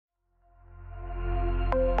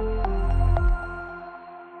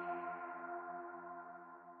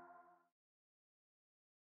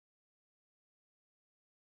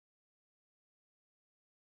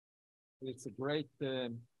It's a great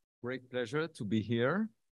pleasure to be here.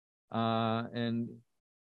 And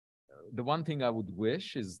the one thing I would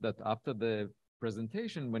wish is that after the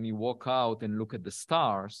presentation, when you walk out and look at the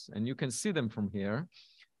stars, and you can see them from here,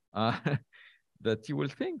 that you will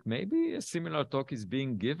think maybe a similar talk is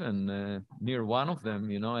being given near one of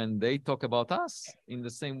them, you know, and they talk about us in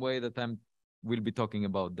the same way that will be talking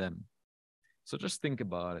about them. So just think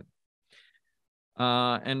about it.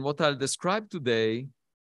 And what I'll describe today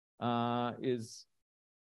is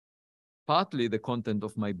partly the content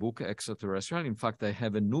of my book, Extraterrestrial. In fact, I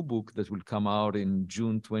have a new book that will come out in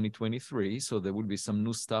June 2023. So there will be some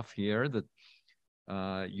new stuff here that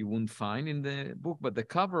you won't find in the book, but the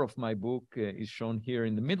cover of my book is shown here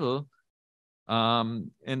in the middle.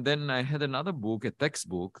 And then I had another book, a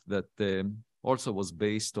textbook that also was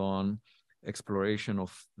based on exploration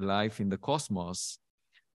of life in the cosmos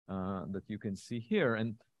that you can see here.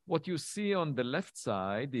 And what you see on the left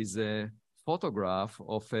side is a photograph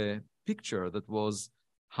of a picture that was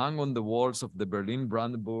hung on the walls of the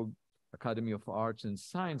Berlin-Brandenburg Academy of Arts and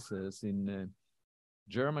Sciences in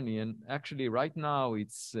Germany. And actually right now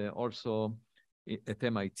it's also at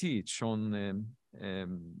MIT, it's shown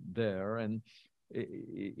there. And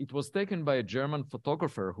it was taken by a German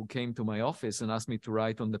photographer who came to my office and asked me to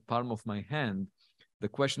write on the palm of my hand the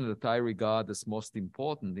question that I regard as most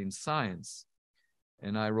important in science.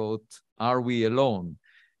 And I wrote, "Are we alone?"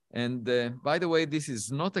 And by the way, this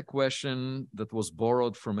is not a question that was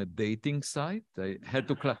borrowed from a dating site. I had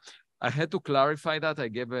to clarify that. I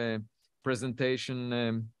gave a presentation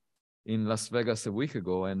in Las Vegas a week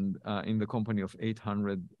ago, and in the company of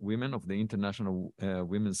 800 women of the International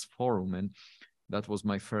Women's Forum. And that was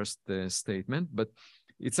my first statement. But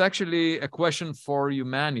it's actually a question for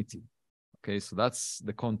humanity. Okay, so that's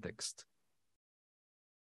the context.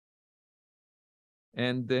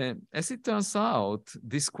 And as it turns out,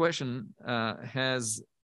 this question has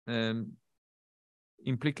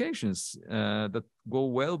implications that go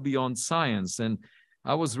well beyond science. And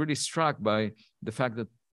I was really struck by the fact that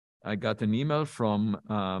I got an email from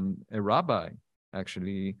a rabbi,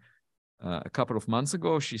 actually, a couple of months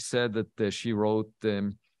ago. She said that she wrote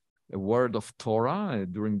a word of Torah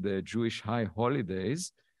during the Jewish high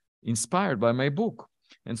holidays, inspired by my book.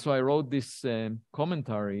 And so I wrote this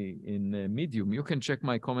commentary in Medium. You can check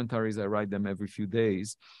my commentaries. I write them every few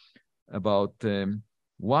days about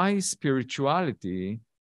why spirituality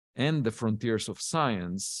and the frontiers of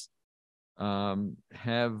science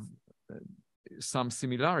have some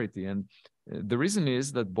similarity. And the reason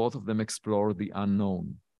is that both of them explore the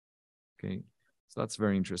unknown. Okay, so that's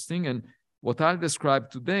very interesting. And what I'll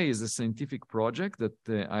describe today is a scientific project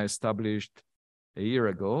that I established a year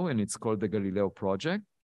ago, and it's called the Galileo Project.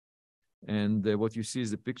 And what you see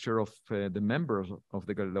is a picture of the members of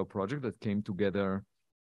the Galileo Project that came together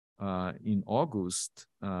in August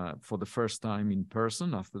for the first time in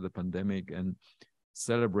person after the pandemic and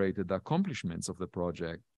celebrated the accomplishments of the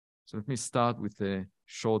project. So let me start with a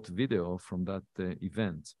short video from that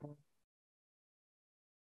event.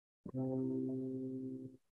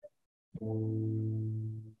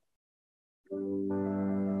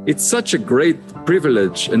 It's such a great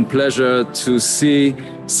privilege and pleasure to see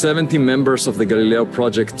 70 members of the Galileo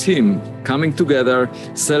Project team coming together,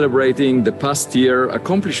 celebrating the past year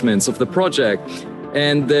accomplishments of the project.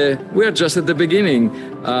 And we're just at the beginning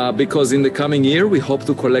because in the coming year, we hope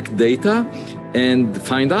to collect data and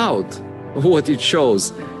find out what it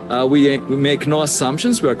shows. We make no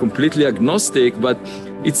assumptions, we are completely agnostic, but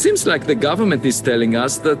it seems like the government is telling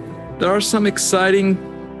us that there are some exciting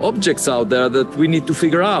objects out there that we need to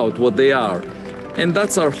figure out what they are. And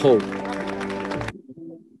that's our hope.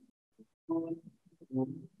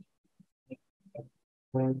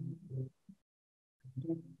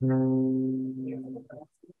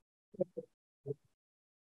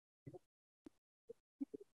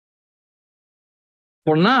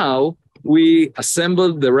 For now, we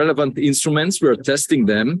assembled the relevant instruments, we're testing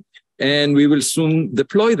them, and we will soon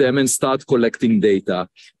deploy them and start collecting data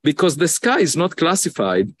because the sky is not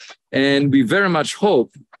classified. And we very much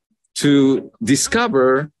hope to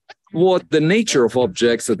discover what the nature of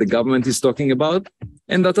objects that the government is talking about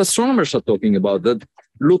and that astronomers are talking about that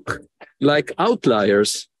look like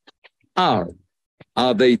outliers are.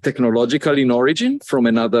 Are they technological in origin from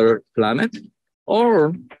another planet,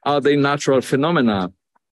 or are they natural phenomena?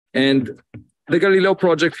 And the Galileo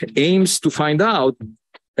Project aims to find out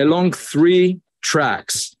along three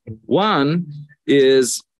tracks. One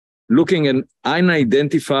is looking at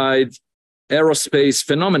unidentified aerospace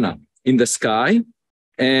phenomena in the sky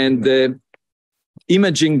and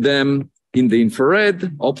imaging them in the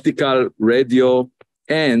infrared, optical, radio,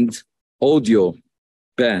 and audio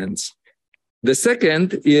bands. The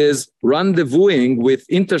second is rendezvousing with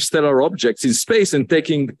interstellar objects in space and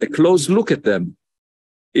taking a close look at them.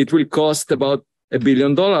 It will cost about $1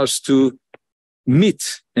 billion to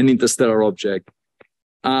meet an interstellar object.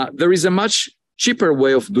 There is a much cheaper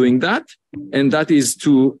way of doing that, and that is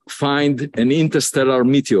to find an interstellar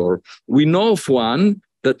meteor. We know of one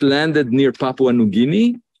that landed near Papua New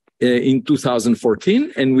Guinea in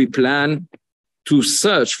 2014, and we plan to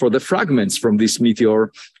search for the fragments from this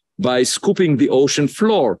meteor by scooping the ocean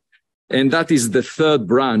floor. And that is the third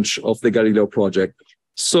branch of the Galileo project.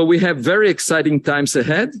 So we have very exciting times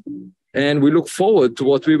ahead, and we look forward to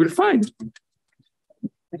what we will find.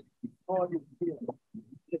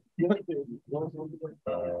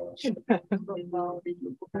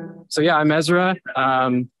 So yeah, I'm Ezra.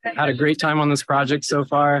 Had a great time on this project so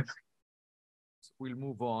far. We'll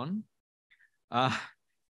move on.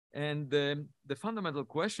 And the fundamental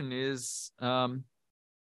question is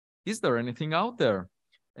there anything out there?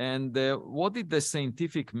 And what did the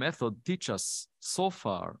scientific method teach us so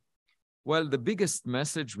far? Well, the biggest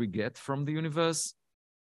message we get from the universe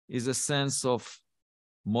is a sense of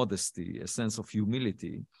modesty, a sense of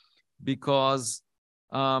humility, because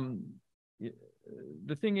the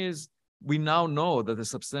thing is, we now know that a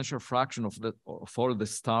substantial fraction of all the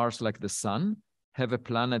stars like the sun have a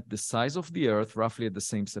planet the size of the Earth, roughly at the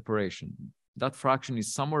same separation. That fraction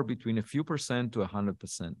is somewhere between a few percent to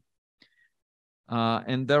 100%.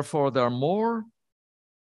 And therefore, there are more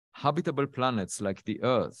habitable planets like the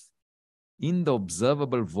Earth in the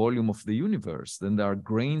observable volume of the universe than there are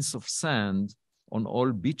grains of sand on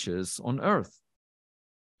all beaches on Earth.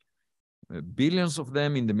 Billions of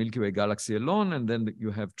them in the Milky Way galaxy alone, and then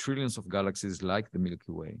you have trillions of galaxies like the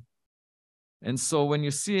Milky Way. And so when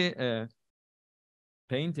you see a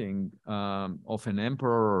painting of an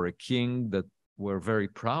emperor or a king that were very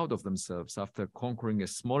proud of themselves after conquering a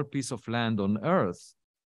small piece of land on Earth,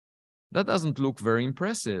 that doesn't look very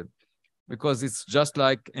impressive, because it's just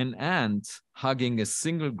like an ant hugging a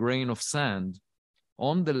single grain of sand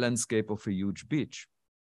on the landscape of a huge beach.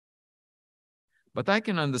 But I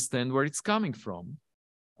can understand where it's coming from.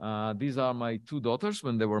 These are my two daughters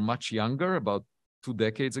when they were much younger, about 2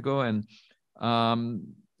 decades ago. And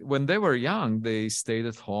when they were young, they stayed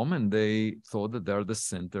at home and they thought that they're the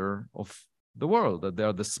center of the world, that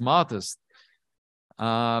they're the smartest,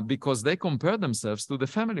 because they compared themselves to the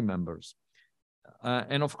family members.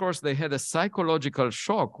 And of course, they had a psychological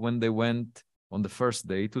shock when they went on the first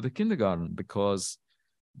day to the kindergarten, because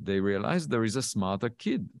they realized there is a smarter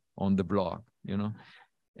kid on the block, you know.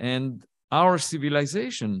 And our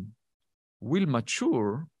civilization will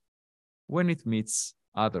mature when it meets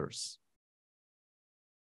others.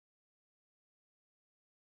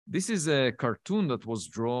 This is a cartoon that was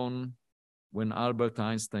drawn when Albert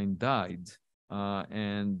Einstein died,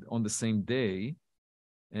 and on the same day,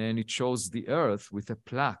 and it shows the Earth with a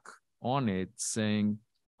plaque on it saying,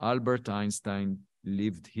 Albert Einstein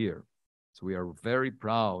lived here. So we are very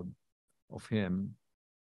proud of him,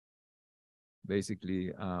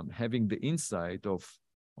 basically having the insight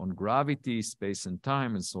on gravity, space and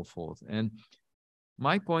time, and so forth. And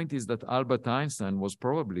my point is that Albert Einstein was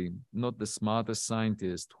probably not the smartest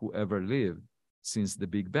scientist who ever lived since the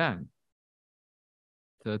Big Bang,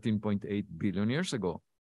 13.8 billion years ago.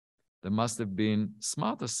 There must have been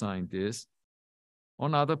smarter scientists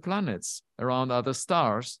on other planets, around other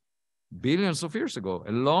stars, billions of years ago,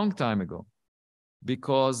 a long time ago,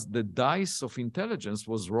 because the dice of intelligence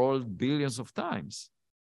was rolled billions of times.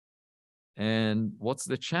 And what's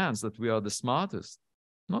the chance that we are the smartest?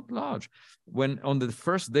 Not large. When on the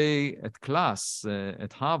first day at class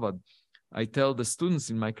at Harvard, I tell the students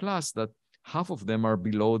in my class that half of them are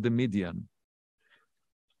below the median.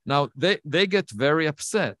 Now, they get very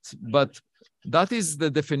upset, but that is the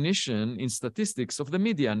definition in statistics of the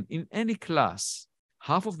median. In any class,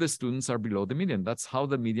 half of the students are below the median. That's how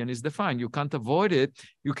the median is defined. You can't avoid it.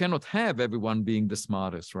 You cannot have everyone being the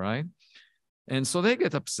smartest, right? And so they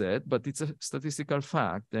get upset, but it's a statistical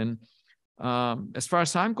fact. And as far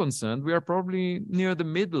as I'm concerned, we are probably near the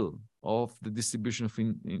middle of the distribution of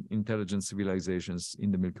intelligent civilizations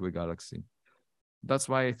in the Milky Way galaxy. That's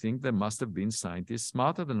why I think there must have been scientists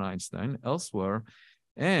smarter than Einstein elsewhere,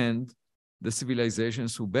 and the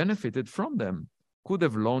civilizations who benefited from them could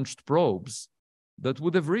have launched probes that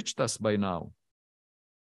would have reached us by now.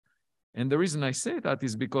 And the reason I say that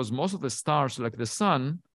is because most of the stars, like the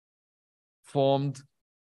sun, formed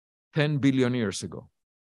 10 billion years ago.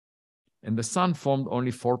 And the sun formed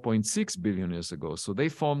only 4.6 billion years ago. So they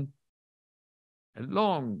formed a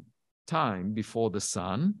long time before the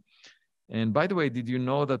sun. And by the way, did you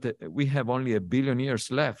know that we have only 1 billion years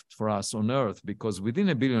left for us on Earth? Because within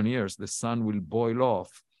 1 billion years, the sun will boil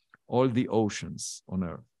off all the oceans on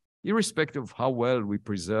Earth. Irrespective of how well we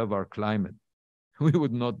preserve our climate, we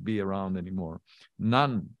would not be around anymore.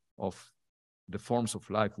 None of the forms of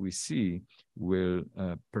life we see will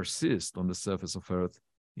persist on the surface of Earth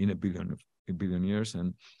in 1 billion years.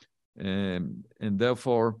 And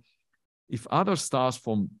therefore, if other stars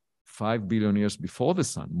from 5 billion years before the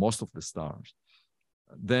sun, most of the stars,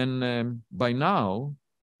 then by now,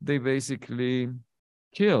 they basically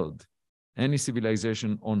killed any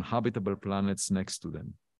civilization on habitable planets next to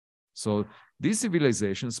them. So these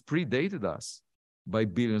civilizations predated us by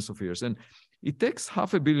billions of years. And it takes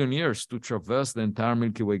 500 million years to traverse the entire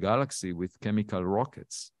Milky Way galaxy with chemical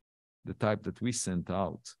rockets, the type that we sent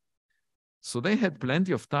out. So they had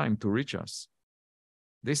plenty of time to reach us.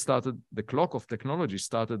 The clock of technology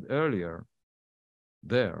started earlier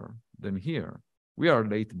there than here. We are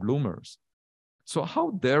late bloomers. So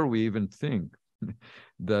how dare we even think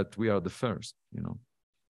that we are the first, you know?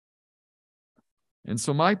 And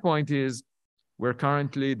so my point is, we're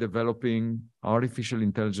currently developing artificial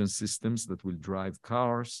intelligence systems that will drive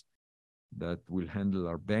cars, that will handle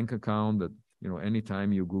our bank account, that, you know,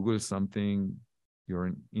 anytime you Google something,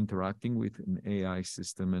 you're interacting with an AI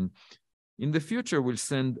system. And in the future, we'll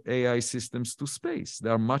send AI systems to space. They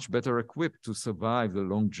are much better equipped to survive the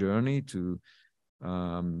long journey, to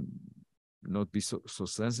not be so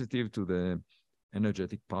sensitive to the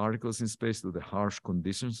energetic particles in space, to the harsh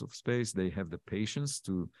conditions of space. They have the patience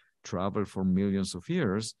to travel for millions of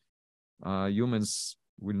years. Humans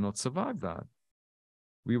will not survive that.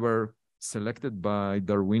 We were selected by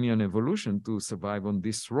Darwinian evolution to survive on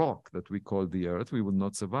this rock that we call the Earth. We would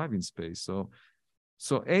not survive in space.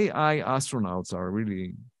 So AI astronauts are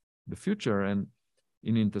really the future and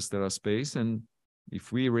in interstellar space. And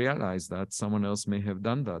if we realize that, someone else may have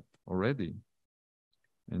done that already.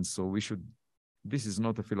 And so we should, this is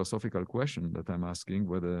not a philosophical question that I'm asking,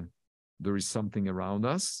 whether there is something around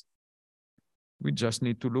us. We just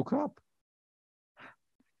need to look up.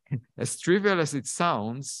 As trivial as it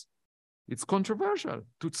sounds, it's controversial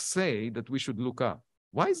to say that we should look up.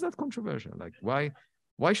 Why is that controversial? Like,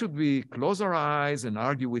 why should we close our eyes and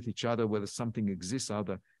argue with each other whether something exists out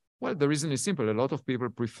there? Well, the reason is simple. A lot of people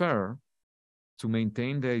prefer to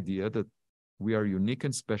maintain the idea that we are unique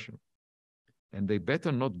and special, and they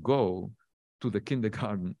better not go to the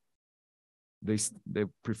kindergarten. They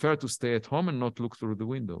prefer to stay at home and not look through the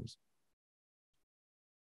windows.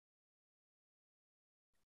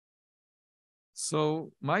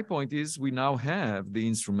 So my point is, we now have the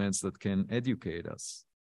instruments that can educate us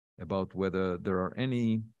about whether there are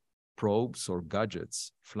any probes or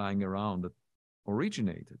gadgets flying around that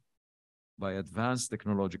originated by advanced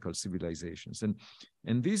technological civilizations.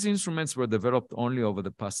 And these instruments were developed only over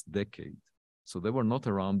the past decade. So they were not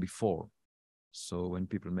around before. So when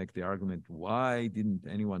people make the argument, why didn't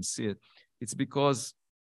anyone see it? It's because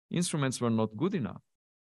instruments were not good enough.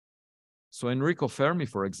 So Enrico Fermi,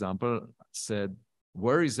 for example, said,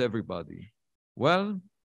 where is everybody? Well,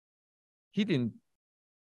 he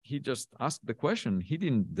just asked the question. He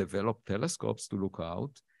didn't develop telescopes to look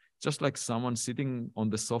out, just like someone sitting on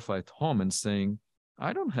the sofa at home and saying,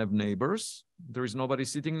 I don't have neighbors. There is nobody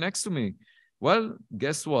sitting next to me. Well,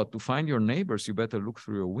 guess what? To find your neighbors, you better look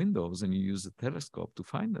through your windows and you use a telescope to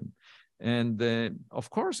find them. And of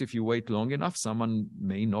course, if you wait long enough, someone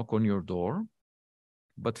may knock on your door.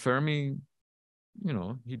 But Fermi, you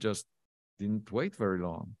know, he just didn't wait very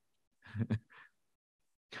long.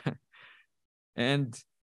 And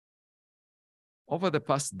over the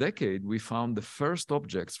past decade, we found the first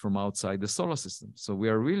objects from outside the solar system. So we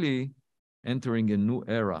are really entering a new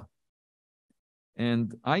era.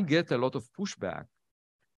 And I get a lot of pushback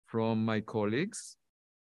from my colleagues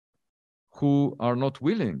who are not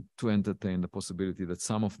willing to entertain the possibility that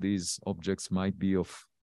some of these objects might be of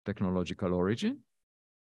technological origin.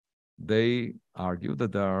 They argue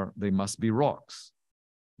that they must be rocks.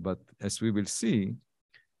 But as we will see,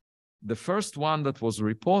 the first one that was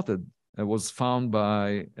reported was found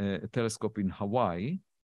by a telescope in Hawaii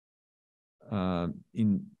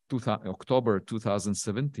in October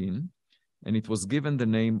 2017. And it was given the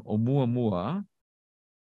name Oumuamua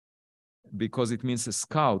because it means a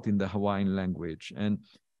scout in the Hawaiian language. And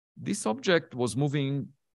this object was moving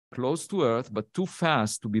close to Earth, but too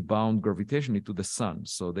fast to be bound gravitationally to the sun.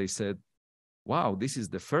 So they said, wow, this is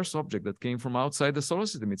the first object that came from outside the solar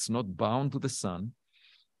system. It's not bound to the sun.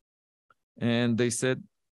 And they said,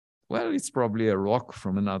 well, it's probably a rock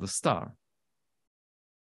from another star.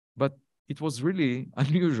 But it was really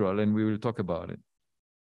unusual, and we will talk about it.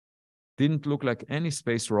 didn't look like any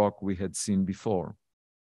space rock we had seen before.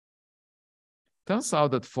 Turns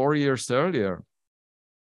out that 4 years earlier,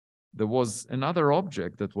 there was another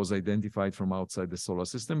object that was identified from outside the solar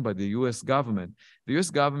system by the US government. The US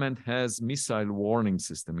government has missile warning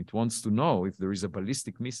system. It wants to know if there is a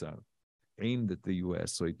ballistic missile aimed at the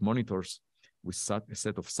US. So it monitors with a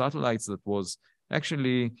set of satellites that was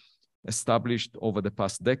actually established over the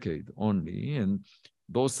past decade only. And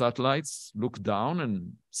those satellites look down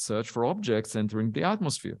and search for objects entering the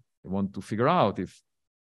atmosphere. They want to figure out if,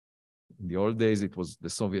 in the old days, it was the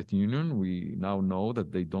Soviet Union. We now know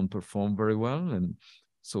that they don't perform very well. And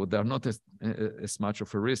so they're not as much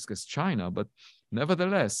of a risk as China. But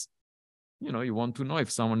nevertheless, you want to know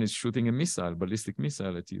if someone is shooting a missile, ballistic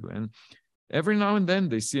missile at you. And every now and then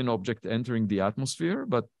they see an object entering the atmosphere,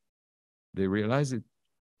 but they realize it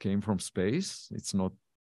came from space. It's not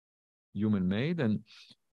human-made. And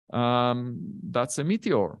that's a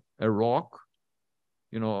meteor, a rock,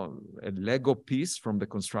 a Lego piece from the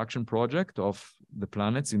construction project of the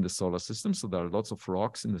planets in the solar system. So there are lots of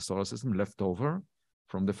rocks in the solar system left over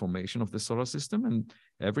from the formation of the solar system. And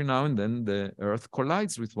every now and then the Earth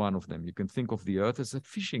collides with one of them. You can think of the Earth as a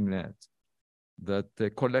fishing net that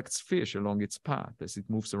collects fish along its path as it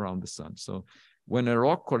moves around the sun. So when a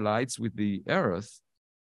rock collides with the Earth,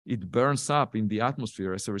 it burns up in the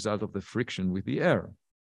atmosphere as a result of the friction with the air,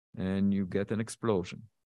 and you get an explosion.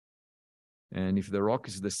 And if the rock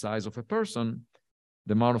is the size of a person,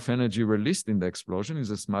 the amount of energy released in the explosion is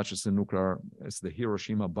as much as the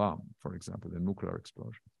Hiroshima bomb, for example, the nuclear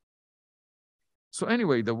explosion. So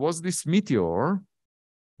anyway, there was this meteor,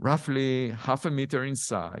 roughly 0.5 meter in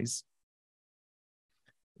size,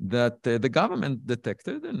 that the government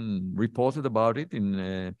detected and reported about it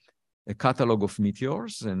in a catalog of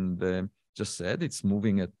meteors, and just said it's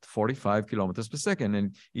moving at 45 kilometers per second.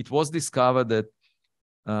 And it was discovered that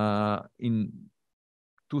in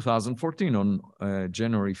 2014 on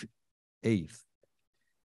January 8th.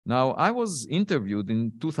 Now, I was interviewed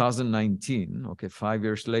in 2019, 5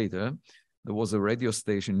 years later. There was a radio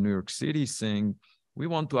station in New York City saying, we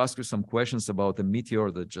want to ask you some questions about a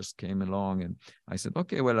meteor that just came along. And I said,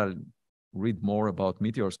 okay, well, I'll read more about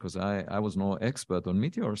meteors because I was no expert on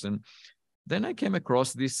meteors. And then I came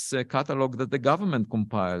across this catalog that the government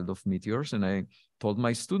compiled of meteors. And I told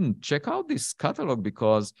my student, check out this catalog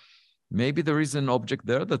because maybe there is an object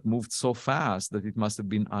there that moved so fast that it must have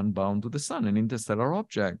been unbound to the sun, an interstellar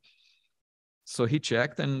object. So he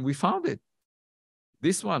checked and we found it,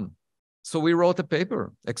 this one. So we wrote a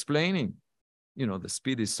paper explaining, the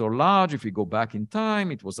speed is so large. If we go back in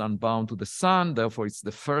time, it was unbound to the sun. Therefore, it's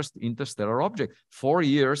the first interstellar object 4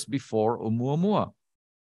 years before Oumuamua.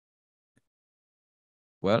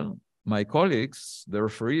 Well, my colleagues, the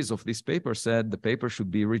referees of this paper, said the paper should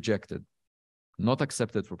be rejected, not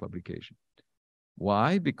accepted for publication.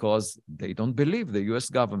 Why? Because they don't believe the US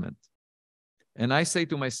government. And I say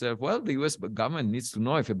to myself, well, the US government needs to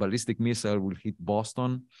know if a ballistic missile will hit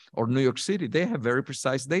Boston or New York City. They have very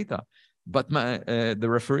precise data. But the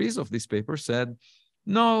referees of this paper said,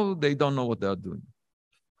 no, they don't know what they're doing.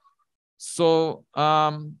 So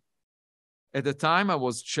at the time, I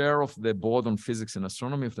was chair of the board on physics and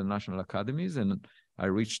astronomy of the National Academies, and I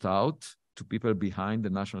reached out to people behind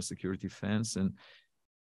the national security fence. And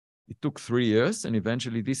it took 3 years, and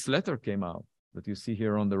eventually this letter came out that you see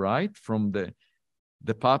here on the right from the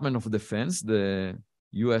Department of Defense, the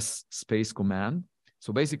US Space Command.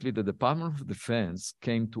 So basically, the Department of Defense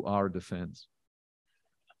came to our defense.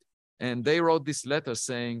 And they wrote this letter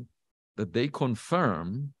saying that they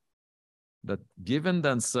confirm that given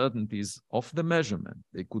the uncertainties of the measurement,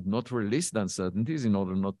 they could not release the uncertainties in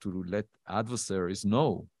order not to let adversaries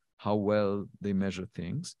know how well they measure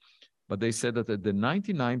things. But they said that at the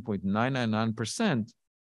 99.999%,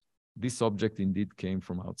 this object indeed came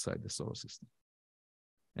from outside the solar system.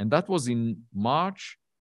 And that was in March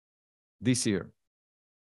this year.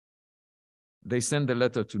 They sent the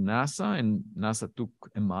letter to NASA, and NASA took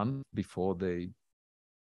a month before they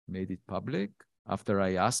made it public. After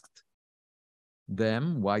I asked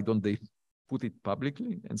them, why don't they put it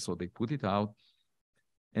publicly? And so they put it out.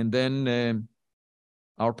 And then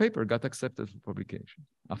our paper got accepted for publication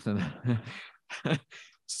after that.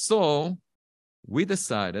 So we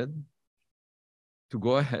decided to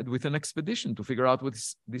go ahead with an expedition to figure out what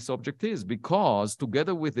this object is, because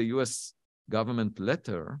together with the US government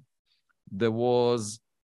letter, there was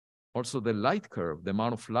also the light curve, the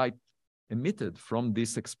amount of light emitted from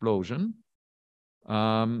this explosion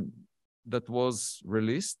that was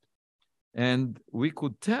released. And we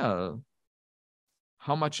could tell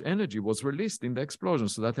how much energy was released in the explosion.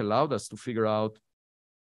 So that allowed us to figure out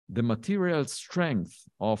the material strength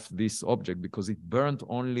of this object, because it burned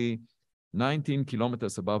only 19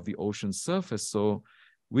 kilometers above the ocean surface. So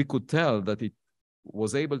we could tell that it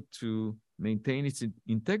was able to maintain its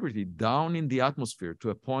integrity down in the atmosphere to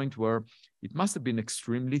a point where it must have been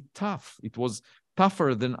extremely tough. It was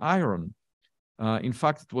tougher than iron. In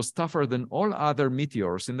fact, it was tougher than all other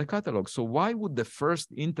meteors in the catalog. So why would the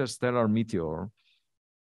first interstellar meteor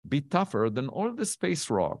be tougher than all the space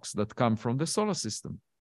rocks that come from the solar system?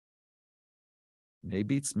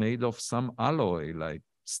 Maybe it's made of some alloy like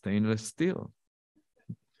stainless steel.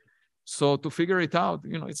 So to figure it out,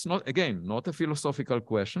 it's not, again, not a philosophical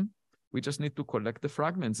question. We just need to collect the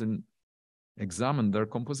fragments and examine their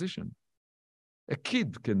composition. A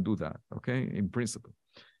kid can do that, okay, in principle.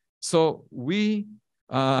 So we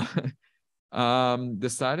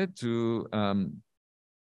decided to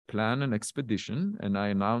plan an expedition, and I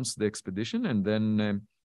announced the expedition. And then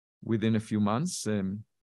within a few months,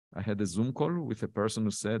 I had a Zoom call with a person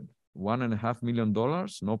who said, $1.5 million,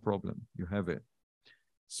 no problem, you have it.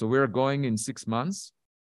 So we're going in 6 months.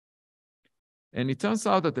 And it turns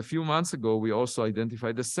out that a few months ago, we also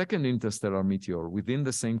identified the second interstellar meteor within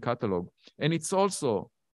the same catalog. And it's also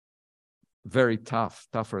very tough,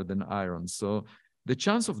 tougher than iron. So the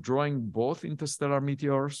chance of drawing both interstellar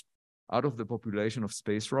meteors out of the population of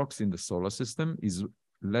space rocks in the solar system is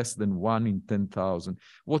less than 1 in 10,000.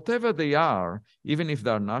 Whatever they are, even if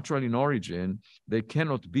they are natural in origin, they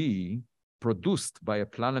cannot be produced by a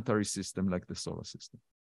planetary system like the solar system.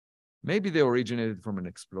 Maybe they originated from an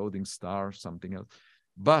exploding star, something else.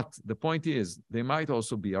 But the point is, they might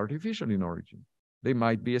also be artificial in origin. They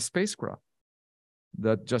might be a spacecraft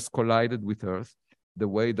that just collided with Earth, the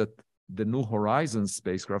way that the New Horizons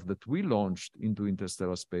spacecraft that we launched into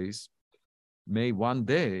interstellar space may one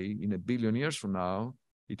day, in 1 billion years from now,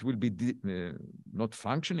 it will be not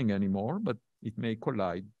functioning anymore, but it may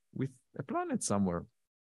collide with a planet somewhere.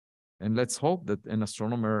 And let's hope that an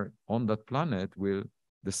astronomer on that planet will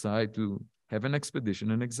decide to have an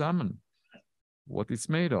expedition and examine what it's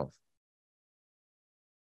made of.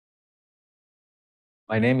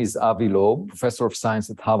 My name is Avi Loeb, professor of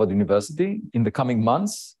science at Harvard University. In the coming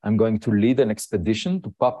months, I'm going to lead an expedition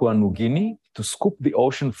to Papua New Guinea to scoop the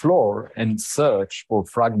ocean floor and search for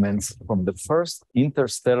fragments from the first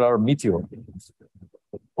interstellar meteor.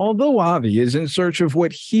 Although Avi is in search of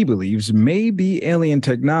what he believes may be alien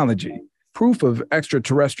technology, proof of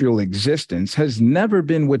extraterrestrial existence has never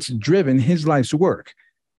been what's driven his life's work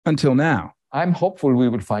until now. I'm hopeful we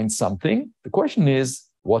will find something. The question is,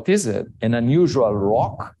 what is it? An unusual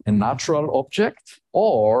rock, a natural object,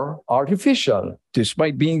 or artificial?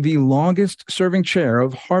 Despite being the longest-serving chair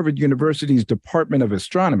of Harvard University's Department of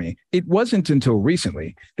Astronomy, it wasn't until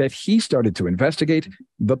recently that he started to investigate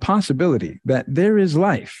the possibility that there is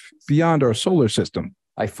life beyond our solar system.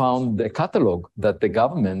 I found a catalog that the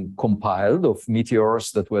government compiled of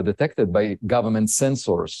meteors that were detected by government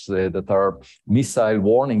sensors that are missile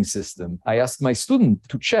warning system. I asked my student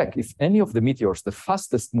to check if any of the meteors, the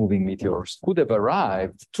fastest moving meteors, could have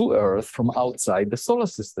arrived to Earth from outside the solar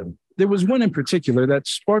system. There was one in particular that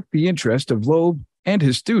sparked the interest of Loeb and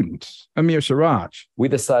his student, Amir Siraj. We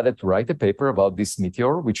decided to write a paper about this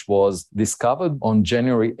meteor, which was discovered on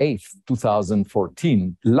January 8th,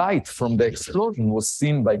 2014. Light from the explosion was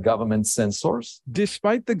seen by government sensors.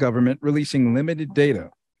 Despite the government releasing limited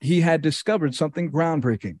data, he had discovered something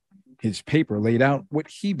groundbreaking. His paper laid out what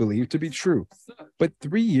he believed to be true. But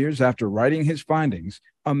 3 years after writing his findings,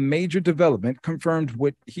 a major development confirmed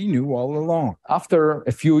what he knew all along. After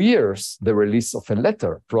a few years, the release of a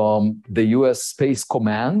letter from the US Space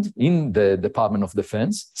Command in the Department of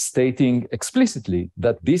Defense stating explicitly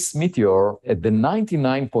that this meteor at the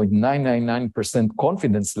 99.999%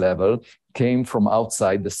 confidence level came from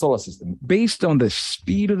outside the solar system. Based on the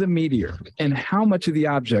speed of the meteor and how much of the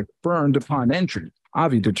object burned upon entry,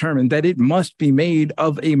 Avi determined that it must be made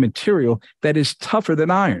of a material that is tougher than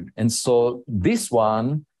iron. And so this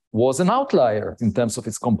one was an outlier in terms of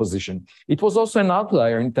its composition. It was also an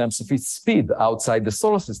outlier in terms of its speed outside the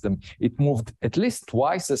solar system. It moved at least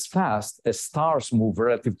twice as fast as stars move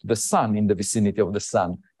relative to the sun in the vicinity of the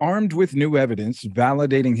sun. Armed with new evidence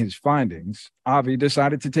validating his findings, Avi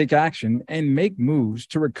decided to take action and make moves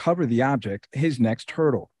to recover the object, his next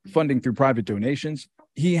hurdle. Funding through private donations,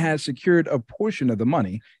 he has secured a portion of the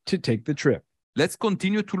money to take the trip. Let's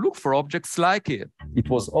continue to look for objects like it. It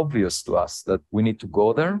was obvious to us that we need to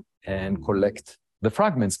go there and collect the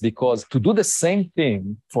fragments, because to do the same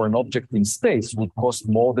thing for an object in space would cost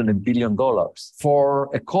more than $1 billion. For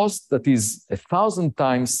a cost that is 1,000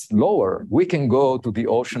 times lower, we can go to the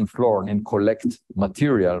ocean floor and collect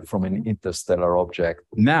material from an interstellar object.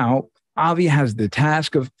 Now, Avi has the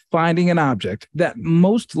task of finding an object that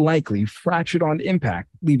most likely fractured on impact,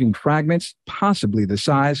 leaving fragments possibly the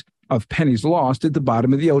size of pennies lost at the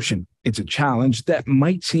bottom of the ocean. It's a challenge that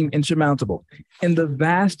might seem insurmountable in the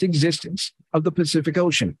vast existence of the Pacific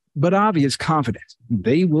Ocean, but Avi is confident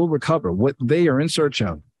they will recover what they are in search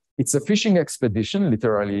of. It's a fishing expedition,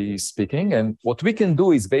 literally speaking. And what we can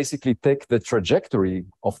do is basically take the trajectory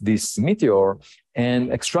of this meteor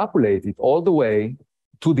and extrapolate it all the way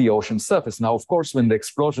to the ocean surface. Now, of course, when the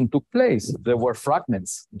explosion took place, there were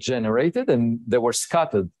fragments generated and they were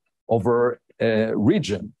scattered over a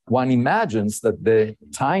region. One imagines that the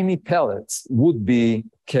tiny pellets would be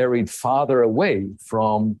carried farther away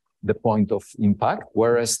from the point of impact,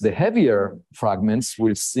 whereas the heavier fragments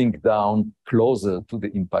will sink down closer to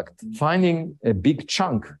the impact. Finding a big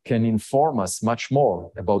chunk can inform us much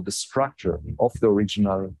more about the structure of the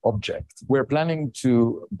original object. We're planning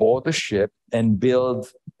to board a ship and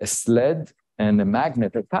build a sled and a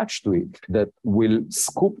magnet attached to it that will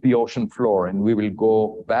scoop the ocean floor, and we will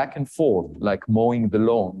go back and forth like mowing the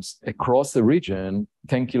lawns across a region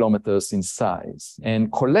 10 kilometers in size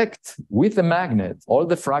and collect with a magnet all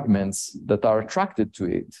the fragments that are attracted to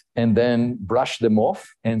it and then brush them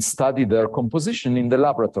off and study their composition in the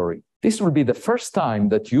laboratory. This will be the first time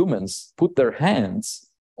that humans put their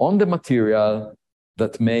hands on the material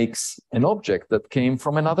that makes an object that came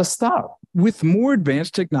from another star. With more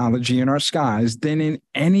advanced technology in our skies than in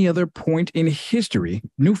any other point in history,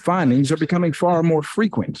 new findings are becoming far more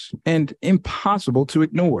frequent and impossible to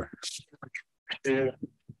ignore.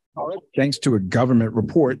 Thanks to a government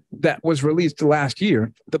report that was released last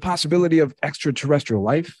year, the possibility of extraterrestrial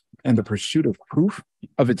life and the pursuit of proof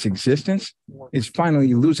of its existence is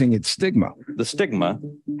finally losing its stigma. The stigma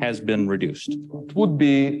has been reduced. It would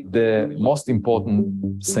be the most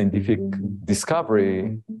important scientific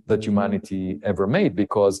discovery that humanity ever made,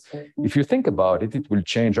 because if you think about it, it will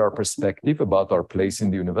change our perspective about our place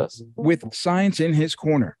in the universe. With science in his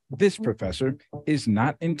corner, this professor is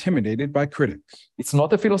not intimidated by critics. It's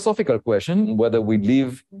not a philosophical question whether we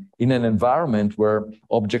live in an environment where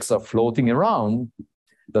objects are floating around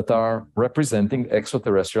that are representing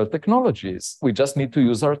extraterrestrial technologies. We just need to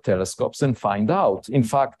use our telescopes and find out. In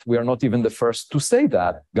fact, we are not even the first to say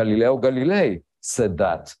that. Galileo Galilei said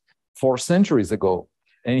that 4 centuries ago,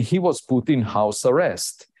 and he was put in house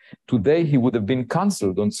arrest. Today, he would have been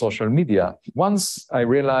canceled on social media. Once I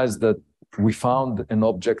realized that we found an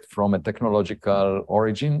object from a technological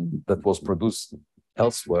origin that was produced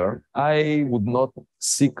elsewhere, I would not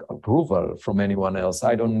seek approval from anyone else.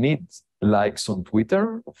 I don't need likes on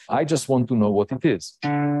Twitter. I just want to know what it is.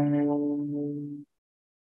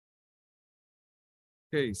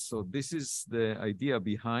 Okay, so this is the idea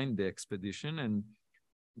behind the expedition, and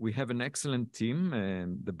we have an excellent team,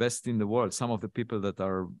 and the best in the world. Some of the people that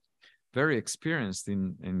are very experienced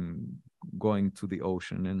in going to the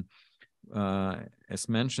ocean. And as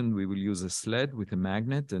mentioned, we will use a sled with a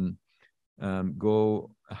magnet and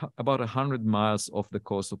go about 100 miles off the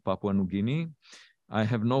coast of Papua New Guinea. I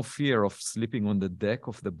have no fear of sleeping on the deck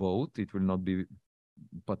of the boat. It will not be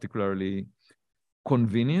particularly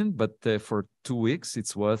convenient, but for 2 weeks,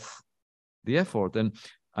 it's worth the effort. And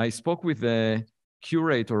I spoke with the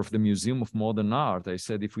curator of the Museum of Modern Art. I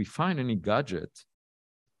said, if we find any gadget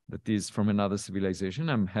that is from another civilization,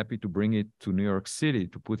 I'm happy to bring it to New York City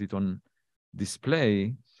to put it on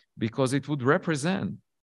display, because it would represent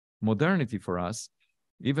modernity for us,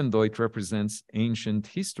 even though it represents ancient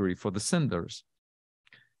history for the senders.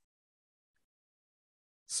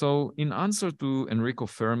 So in answer to Enrico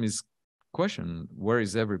Fermi's question, where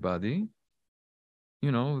is everybody?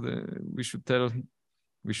 You know, we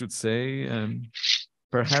should say,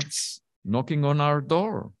 perhaps knocking on our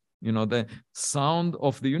door. You know, the sound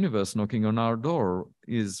of the universe knocking on our door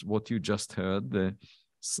is what you just heard, the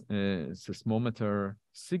seismometer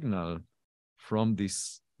signal from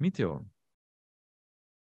this meteor.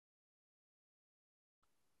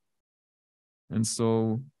 And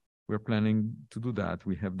so we're planning to do that.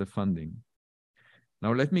 We have the funding.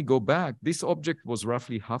 Now let me go back. This object was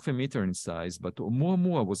roughly 0.5 meter in size, but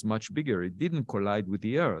Oumuamua was much bigger. It didn't collide with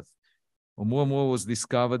the Earth. Oumuamua was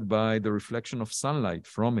discovered by the reflection of sunlight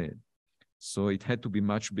from it. So it had to be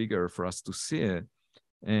much bigger for us to see it.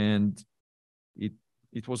 And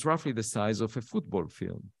it was roughly the size of a football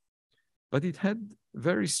field. But it had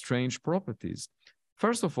very strange properties.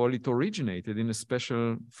 First of all, it originated in a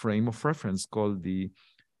special frame of reference called the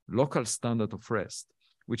local standard of rest,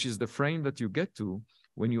 which is the frame that you get to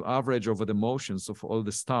when you average over the motions of all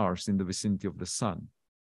the stars in the vicinity of the sun.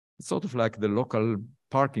 It's sort of like the local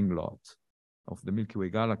parking lot of the Milky Way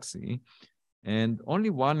galaxy. And only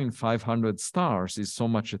 1 in 500 stars is so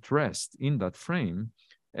much at rest in that frame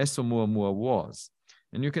as Oumuamua was.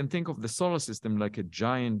 And you can think of the solar system like a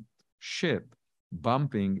giant ship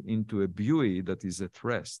bumping into a buoy that is at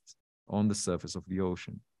rest on the surface of the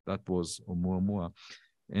ocean. That was Oumuamua.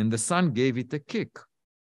 And the sun gave it a kick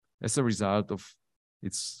as a result of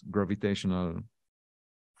its gravitational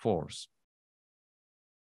force.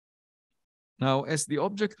 Now, as the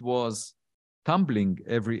object was tumbling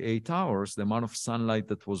every 8 hours, the amount of sunlight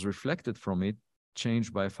that was reflected from it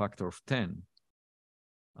changed by a factor of 10.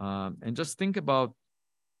 And just think about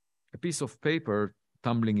a piece of paper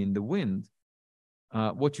tumbling in the wind.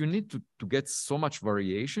 What you need to get so much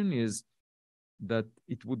variation is that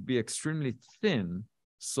it would be extremely thin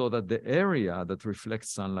so that the area that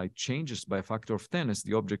reflects sunlight changes by a factor of 10 as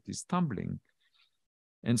the object is tumbling.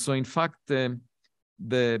 And so, in fact,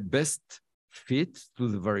 the best fit to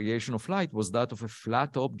the variation of light was that of a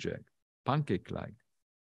flat object, pancake-like.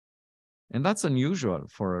 And that's unusual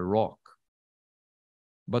for a rock.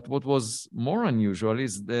 But what was more unusual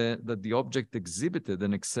is that the object exhibited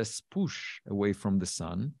an excess push away from the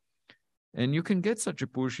sun. And you can get such a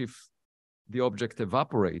push if the object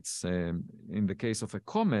evaporates. In the case of a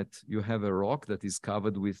comet, you have a rock that is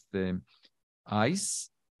covered with ice,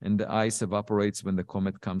 and the ice evaporates when the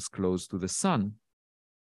comet comes close to the sun.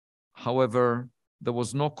 However, there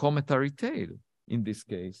was no cometary tail in this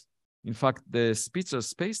case. In fact, the Spitzer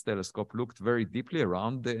Space Telescope looked very deeply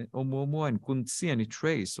around the Oumuamua and couldn't see any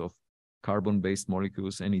trace of carbon-based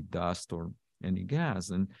molecules, any dust or any gas.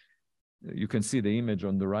 And you can see the image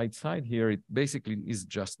on the right side here. It basically is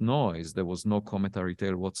just noise. There was no cometary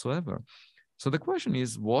tail whatsoever. So the question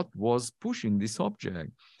is, what was pushing this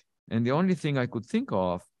object? And the only thing I could think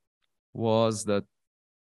of was that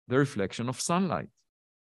the reflection of sunlight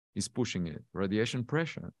is pushing it, radiation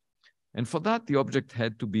pressure. And for that, the object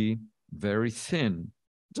had to be very thin,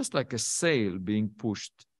 just like a sail being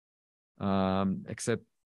pushed, except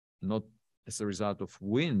not as a result of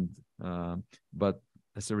wind, but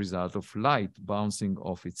as a result of light bouncing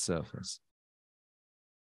off its surface.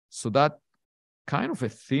 So that kind of a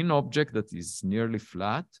thin object that is nearly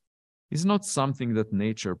flat is not something that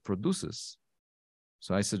nature produces.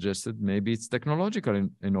 So I suggested maybe it's technological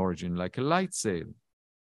in origin, like a light sail.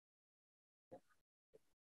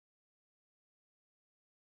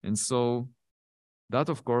 And so that,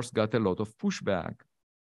 of course, got a lot of pushback.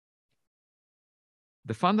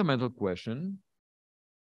 The fundamental question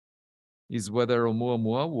is whether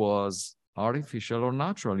Oumuamua was artificial or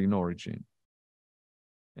natural in origin.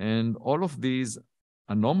 And all of these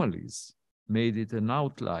anomalies made it an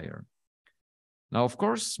outlier. Now, of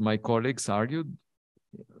course, my colleagues argued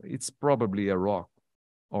it's probably a rock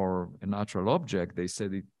or a natural object. They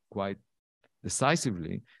said it quite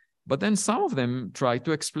decisively. But then some of them try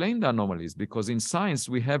to explain the anomalies, because in science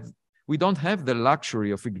we don't have the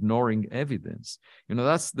luxury of ignoring evidence.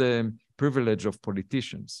 That's the privilege of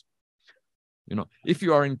politicians. If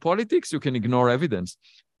you are in politics, you can ignore evidence.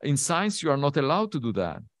 In science, you are not allowed to do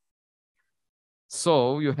that.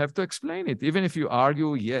 So you have to explain it. Even if you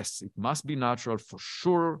argue, yes, it must be natural, for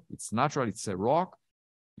sure, it's natural, it's a rock,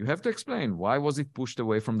 you have to explain why was it pushed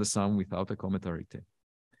away from the sun without a cometary tail.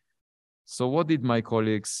 So what did my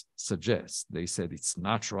colleagues suggest? They said it's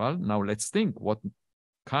natural. Now let's think what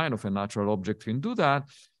kind of a natural object can do that.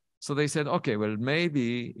 So they said, okay, well,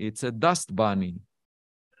 maybe it's a dust bunny,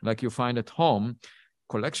 like you find at home,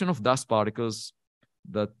 collection of dust particles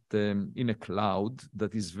that in a cloud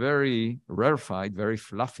that is very rarefied, very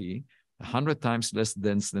fluffy, 100 times less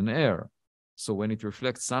dense than air. So when it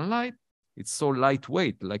reflects sunlight, it's so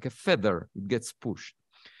lightweight, like a feather, it gets pushed.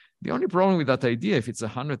 The only problem with that idea, if it's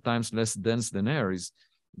 100 times less dense than air, is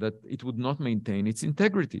that it would not maintain its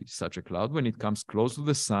integrity, such a cloud, when it comes close to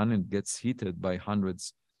the sun and gets heated by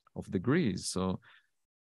hundreds of degrees.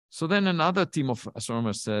 So then another team of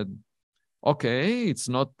astronomers said, okay, it's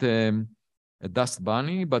not a dust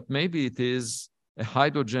bunny, but maybe it is a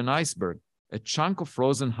hydrogen iceberg, a chunk of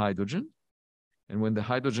frozen hydrogen. And when the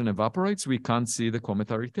hydrogen evaporates, we can't see the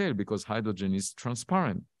cometary tail because hydrogen is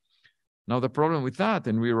transparent. Now, the problem with that,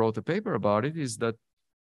 and we wrote a paper about it, is that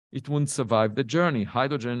it wouldn't survive the journey.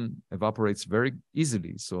 Hydrogen evaporates very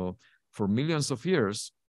easily. So for millions of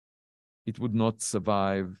years, it would not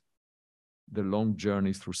survive the long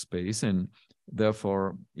journey through space. And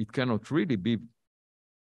therefore, it cannot really be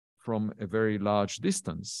from a very large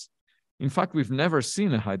distance. In fact, we've never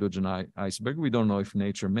seen a hydrogen iceberg. We don't know if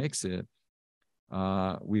nature makes it.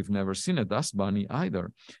 We've never seen a dust bunny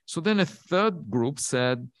either. So then a third group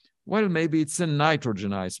said, well, maybe it's a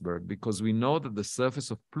nitrogen iceberg, because we know that the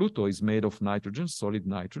surface of Pluto is made of nitrogen, solid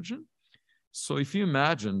nitrogen. So if you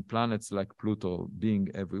imagine planets like Pluto being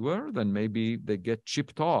everywhere, then maybe they get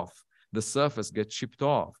chipped off. The surface gets chipped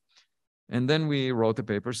off. And then we wrote a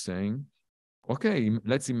paper saying, okay,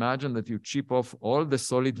 let's imagine that you chip off all the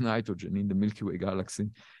solid nitrogen in the Milky Way galaxy.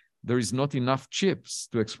 There is not enough chips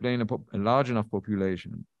to explain a large enough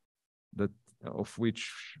population that of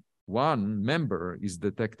which one member is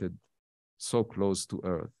detected so close to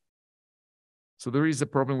Earth. So there is a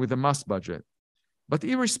problem with the mass budget. But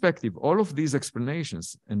irrespective, all of these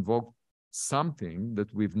explanations invoke something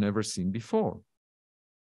that we've never seen before.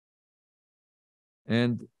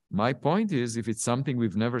 And my point is, if it's something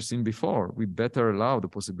we've never seen before, we better allow the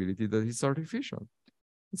possibility that it's artificial.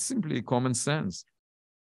 It's simply common sense.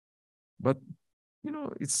 But, you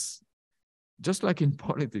know, it's just like in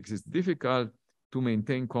politics, it's difficult to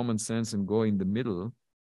maintain common sense and go in the middle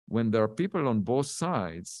when there are people on both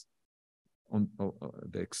sides, on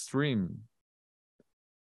the extreme,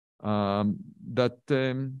 that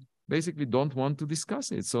basically don't want to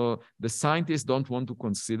discuss it. So the scientists don't want to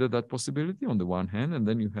consider that possibility on the one hand, and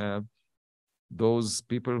then you have those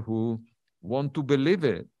people who want to believe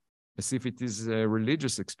it as if it is a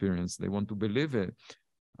religious experience. They want to believe it.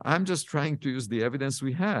 I'm just trying to use the evidence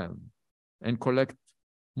we have and collect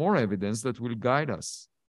more evidence that will guide us,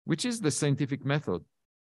 which is the scientific method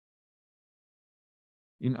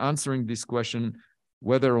in answering this question,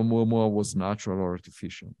 whether Oumuamua was natural or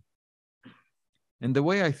artificial. And the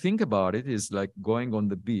way I think about it is like going on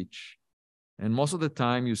the beach. And most of the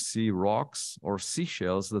time you see rocks or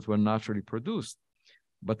seashells that were naturally produced.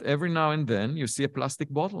 But every now and then you see a plastic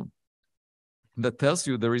bottle that tells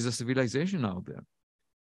you there is a civilization out there.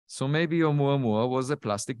 So maybe Oumuamua was a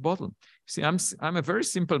plastic bottle. See, I'm a very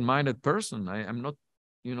simple-minded person. I'm not,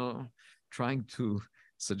 you know, trying to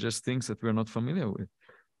suggest things that we're not familiar with.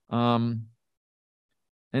 And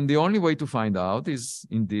the only way to find out is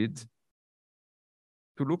indeed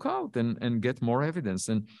to look out and get more evidence.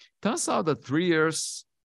 And turns out that 3 years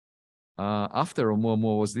after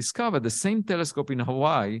Oumuamua was discovered, the same telescope in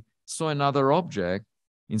Hawaii saw another object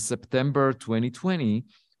in September 2020,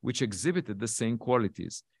 which exhibited the same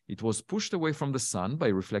qualities. It was pushed away from the sun by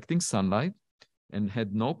reflecting sunlight and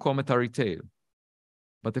had no cometary tail.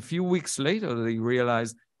 But a few weeks later, they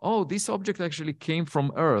realized, oh, this object actually came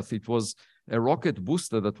from Earth. It was a rocket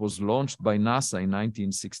booster that was launched by NASA in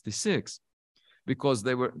 1966, because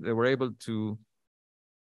they were able to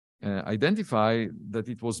identify that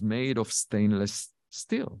it was made of stainless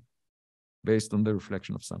steel based on the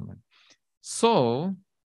reflection of sunlight. So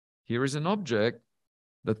here is an object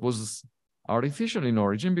that was artificial in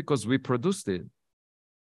origin because we produced it.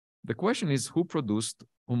 The question is, who produced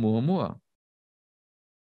Oumuamua?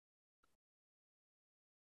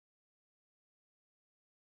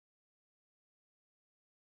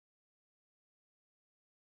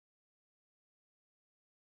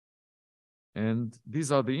 And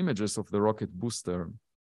these are the images of the rocket booster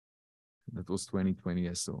that was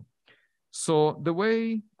 2020 SO. So the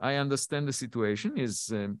way I understand the situation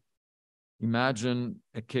is, imagine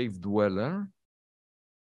a cave dweller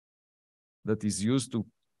that is used to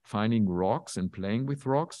finding rocks and playing with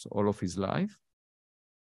rocks all of his life,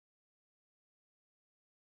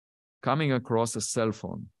 coming across a cell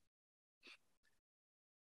phone.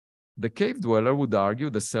 The cave dweller would argue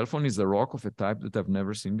the cell phone is a rock of a type that I've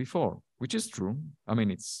never seen before, which is true. I mean,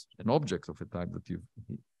 it's an object of a type that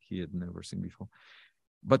he had never seen before.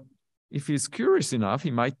 But if he's curious enough, he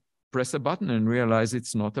might press a button and realize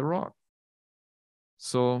it's not a rock.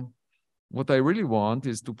 So what I really want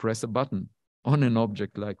is to press a button on an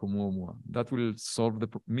object like Oumuamua. That will solve the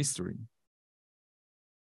mystery.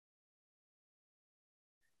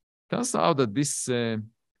 Turns out that this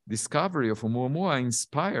discovery of Oumuamua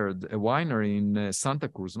inspired a winery in Santa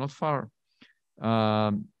Cruz, not far,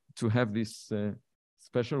 to have this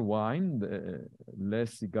special wine, the Le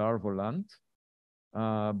Cigar Volant,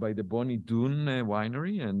 by the Bonnie Doon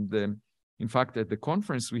winery. And in fact, at the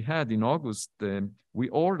conference we had in August, we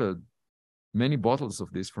ordered many bottles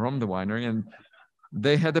of this from the winery, and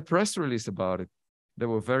they had a press release about it. They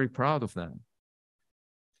were very proud of that.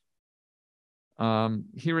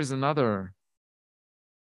 Here is another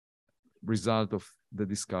result of the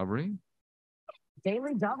discovery.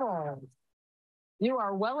 Daily double. You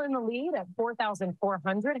are well in the lead at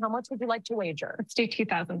 4,400. How much would you like to wager? Let's do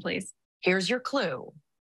 2,000, please. Here's your clue.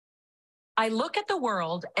 I look at the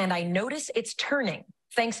world and I notice it's turning,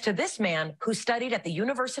 thanks to this man who studied at the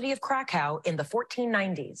University of Krakow in the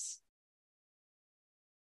 1490s.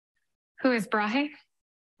 Who is Brahe?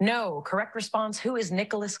 No, correct response. Who is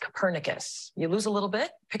Nicholas Copernicus? You lose a little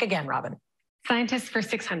bit. Pick again, Robin. Scientist for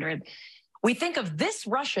 600. We think of this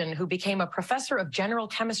Russian who became a professor of general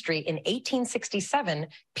chemistry in 1867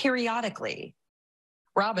 periodically.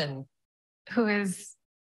 Robin. Who is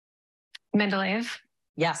Mendeleev?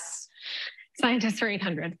 Yes. Scientist for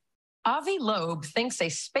 800. Avi Loeb thinks a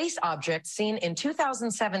space object seen in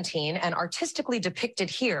 2017 and artistically depicted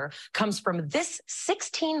here comes from this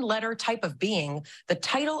 16-letter type of being, the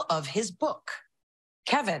title of his book.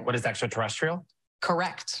 Kevin. What is extraterrestrial?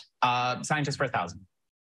 Correct. Scientist for 1,000.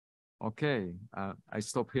 Okay, I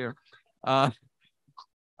stop here.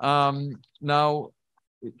 Now,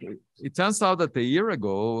 it turns out that a year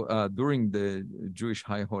ago, during the Jewish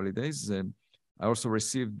high holidays, I also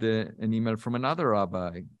received an email from another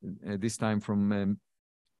rabbi, this time from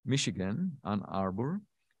Michigan, Ann Arbor.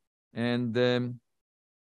 And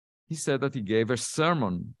he said that he gave a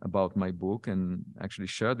sermon about my book and actually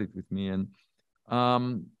shared it with me. And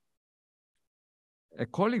a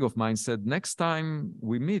colleague of mine said, next time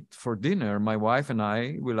we meet for dinner, my wife and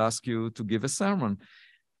I will ask you to give a sermon.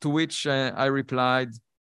 To which I replied,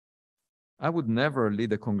 I would never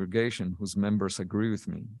lead a congregation whose members agree with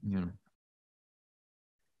me.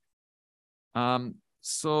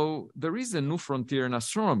 So there is a new frontier in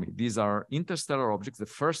astronomy. These are interstellar objects, the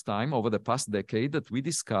first time over the past decade that we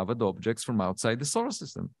discovered objects from outside the solar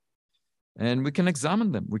system. And we can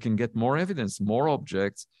examine them. We can get more evidence, more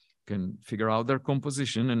objects, can figure out their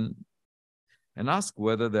composition and ask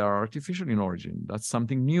whether they are artificial in origin. That's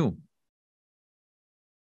something new.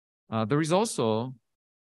 There is also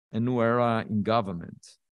a new era in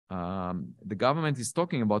government. The government is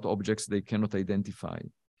talking about objects they cannot identify.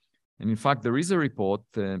 And in fact, there is a report,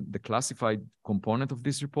 the classified component of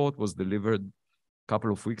this report was delivered a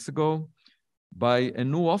couple of weeks ago by a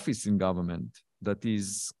new office in government that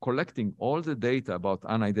is collecting all the data about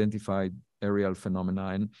unidentified aerial phenomena.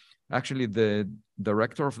 And actually, the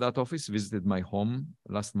director of that office visited my home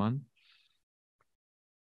last month.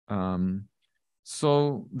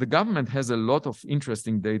 So the government has a lot of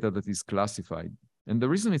interesting data that is classified. And the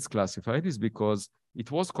reason it's classified is because it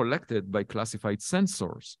was collected by classified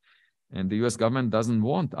sensors. And the US government doesn't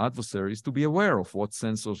want adversaries to be aware of what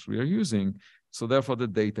sensors we are using. So therefore, the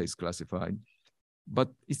data is classified. But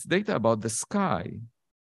it's data about the sky.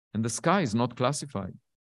 And the sky is not classified.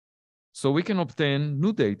 So we can obtain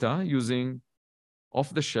new data using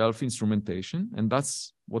off-the-shelf instrumentation. And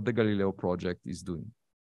that's what the Galileo project is doing.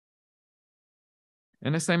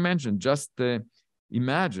 And as I mentioned, just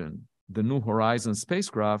imagine the New Horizons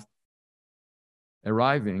spacecraft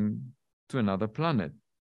arriving to another planet.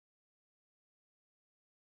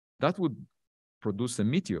 That would produce a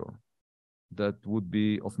meteor that would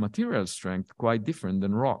be of material strength quite different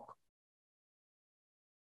than rock.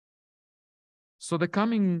 So the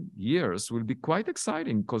coming years will be quite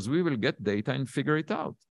exciting because we will get data and figure it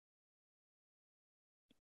out.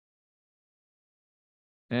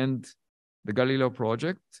 And the Galileo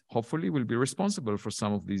project, hopefully, will be responsible for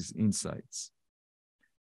some of these insights.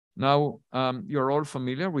 Now, you're all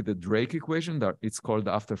familiar with the Drake equation. That it's called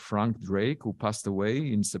after Frank Drake, who passed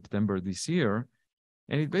away in September this year.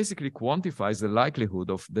 And it basically quantifies the likelihood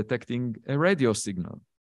of detecting a radio signal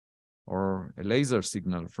or a laser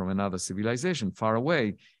signal from another civilization far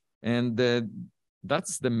away. And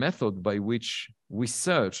that's the method by which we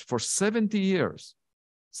searched for 70 years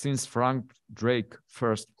since Frank Drake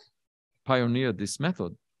first pioneered this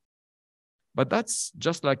method. But that's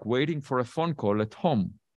just like waiting for a phone call at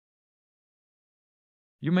home.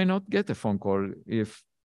 You may not get a phone call if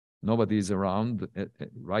nobody is around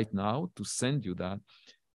right now to send you that.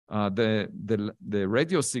 The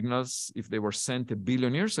radio signals, if they were sent 1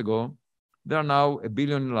 billion years ago, they are now 1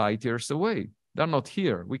 billion light years away. They're not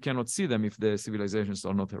here. We cannot see them if the civilizations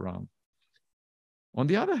are not around. On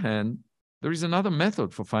the other hand, there is another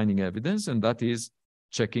method for finding evidence, and that is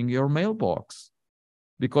checking your mailbox.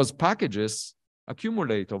 Because packages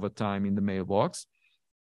accumulate over time in the mailbox.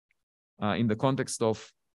 In the context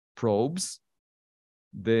of probes,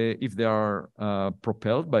 if they are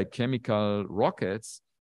propelled by chemical rockets,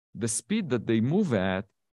 the speed that they move at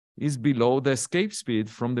is below the escape speed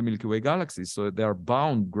from the Milky Way galaxy. So they are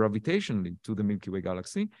bound gravitationally to the Milky Way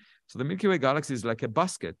galaxy. So the Milky Way galaxy is like a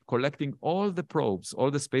basket collecting all the probes,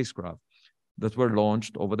 all the spacecraft that were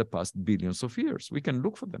launched over the past billions of years. We can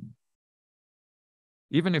look for them,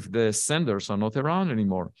 even if the senders are not around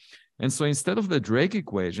anymore. And so instead of the Drake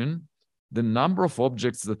equation, the number of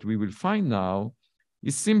objects that we will find now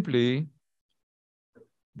is simply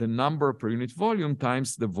the number per unit volume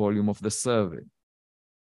times the volume of the survey.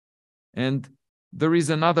 And there is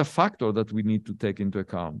another factor that we need to take into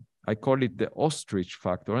account. I call it the ostrich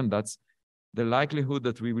factor, and that's the likelihood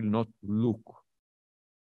that we will not look.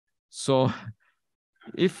 So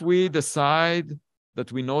If we decide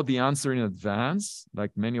that we know the answer in advance,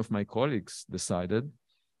 like many of my colleagues decided,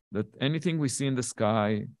 that anything we see in the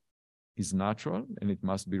sky is natural and it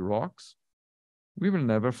must be rocks, we will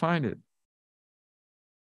never find it.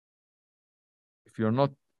 If you're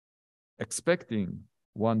not expecting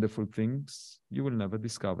wonderful things, you will never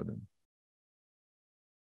discover them.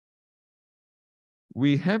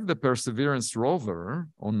 We have the Perseverance rover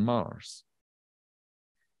on Mars.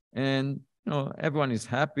 And everyone is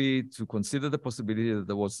happy to consider the possibility that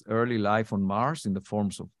there was early life on Mars in the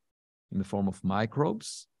form of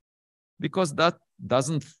microbes, because that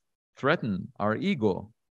doesn't threaten our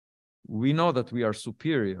ego. We know that we are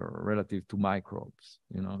superior relative to microbes,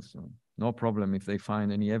 so no problem if they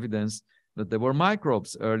find any evidence that there were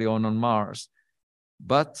microbes early on Mars.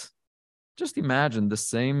 But just imagine the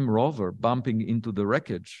same rover bumping into the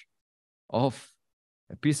wreckage of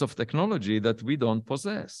a piece of technology that we don't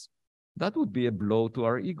possess. That would be a blow to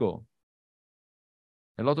our ego.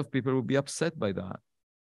 A lot of people would be upset by that.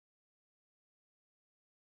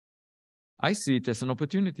 I see it as an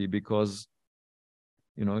opportunity because,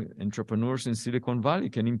 entrepreneurs in Silicon Valley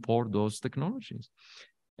can import those technologies.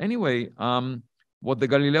 Anyway, what the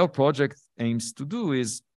Galileo project aims to do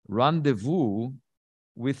is rendezvous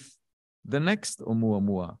with the next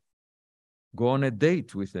Oumuamua, go on a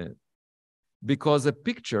date with it, because a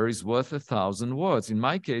picture is worth 1,000 words. In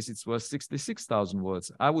my case, it's worth 66,000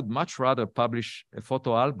 words. I would much rather publish a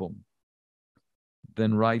photo album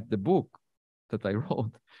than write the book that I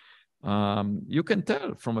wrote. You can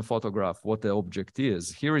tell from a photograph what the object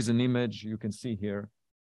is. Here is an image you can see here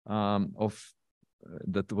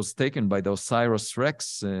that was taken by the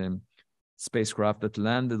OSIRIS-REx spacecraft that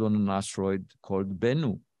landed on an asteroid called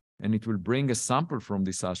Bennu. And it will bring a sample from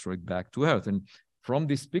this asteroid back to Earth. And from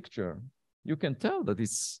this picture, you can tell that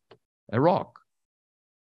it's a rock.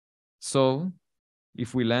 So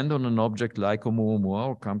if we land on an object like Oumuamua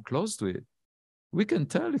or come close to it, we can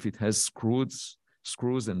tell if it has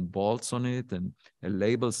screws and bolts on it and a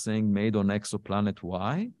label saying made on exoplanet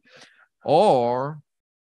Y, or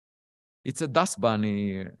it's a dust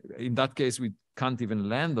bunny. In that case, we can't even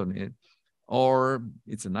land on it. Or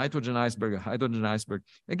it's a nitrogen iceberg, a hydrogen iceberg.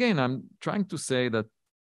 Again, I'm trying to say that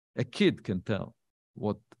a kid can tell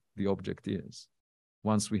what the object is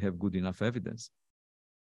once we have good enough evidence.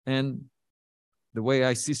 And the way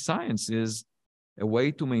I see science is a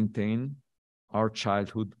way to maintain our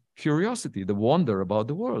childhood curiosity, the wonder about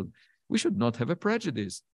the world. We should not have a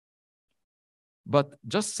prejudice. But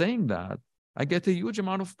just saying that, I get a huge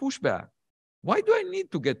amount of pushback. Why do I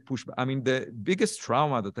need to get pushback? I mean, the biggest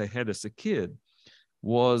trauma that I had as a kid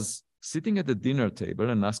was sitting at the dinner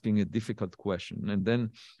table and asking a difficult question. And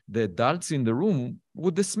then the adults in the room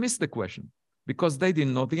would dismiss the question because they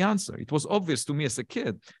didn't know the answer. It was obvious to me as a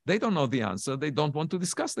kid. They don't know the answer. They don't want to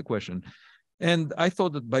discuss the question. And I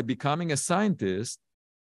thought that by becoming a scientist,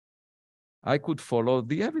 I could follow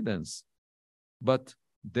the evidence. But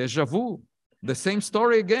déjà vu, the same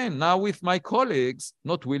story again, now with my colleagues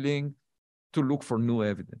not willing to look for new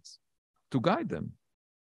evidence, to guide them.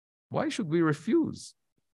 Why should we refuse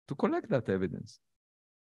to collect that evidence?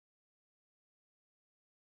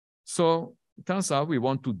 So it turns out we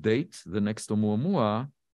want to date the next Oumuamua.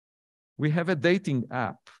 We have a dating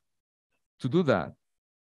app to do that.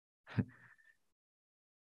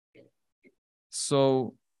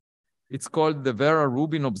 So it's called the Vera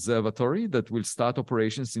Rubin Observatory that will start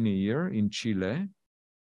operations in a year in Chile.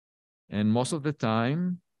 And most of the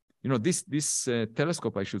time, this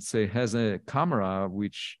telescope, I should say, has a camera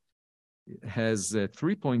which has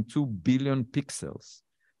 3.2 billion pixels.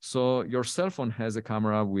 So your cell phone has a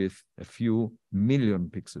camera with a few million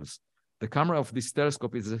pixels. The camera of this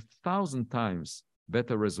telescope is 1,000 times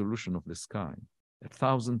better resolution of the sky,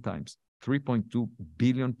 1,000 times, 3.2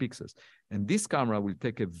 billion pixels. And this camera will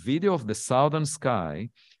take a video of the southern sky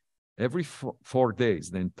every 4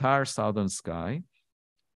 days, the entire southern sky,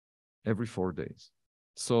 every 4 days.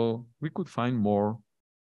 So we could find more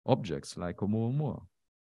objects like Oumuamua.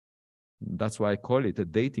 That's why I call it a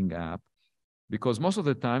dating app, because most of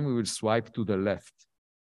the time we will swipe to the left.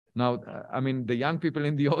 Now, I mean, the young people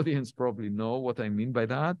in the audience probably know what I mean by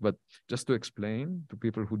that, but just to explain to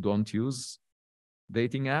people who don't use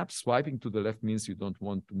dating apps, swiping to the left means you don't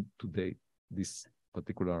want to date this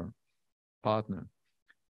particular partner.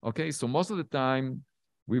 Okay, so most of the time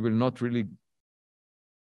we will not really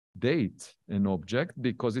date an object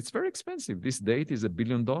because it's very expensive. This date is $1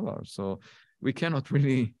 billion. So we cannot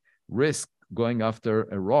really risk going after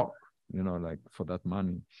a rock, like for that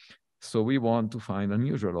money. So we want to find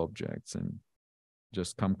unusual objects and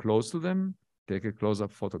just come close to them, take a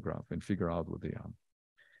close-up photograph and figure out what they are.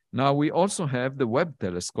 Now, we also have the Webb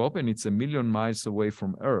telescope, and it's 1 million miles away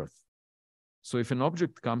from Earth. So if an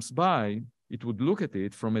object comes by, it would look at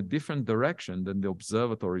it from a different direction than the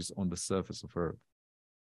observatories on the surface of Earth.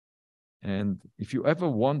 And if you ever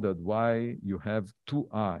wondered why you have two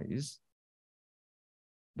eyes,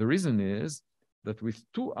 the reason is that with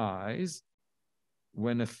two eyes,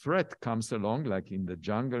 when a threat comes along, like in the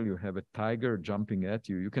jungle, you have a tiger jumping at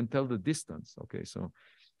you, you can tell the distance, okay? So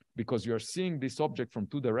because you're seeing this object from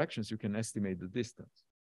two directions, you can estimate the distance.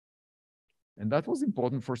 And that was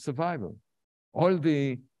important for survival. All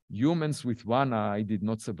the humans with one eye did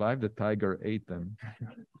not survive. The tiger ate them.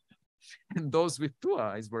 And those with two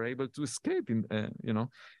eyes were able to escape, you know.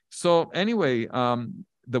 So anyway,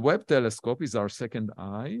 the Webb telescope is our second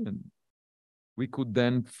eye, and we could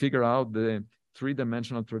then figure out the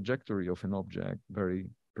three-dimensional trajectory of an object very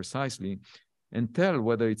precisely and tell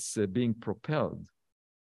whether it's being propelled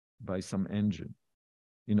by some engine,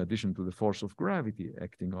 in addition to the force of gravity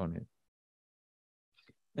acting on it.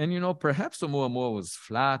 And, you know, perhaps Oumuamua was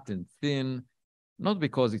flat and thin, not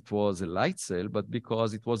because it was a light sail, but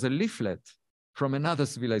because it was a leaflet from another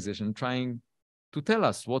civilization trying to tell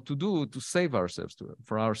us what to do to save ourselves,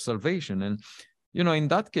 for our salvation. And, you know, in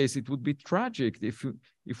that case, it would be tragic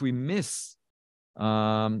if we miss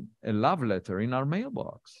a love letter in our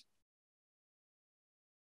mailbox.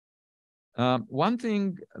 One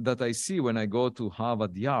thing that I see when I go to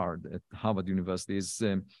Harvard Yard at Harvard University is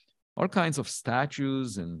all kinds of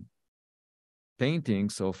statues and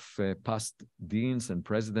paintings of past deans and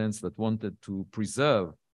presidents that wanted to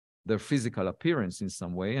preserve their physical appearance in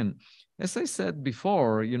some way. And as I said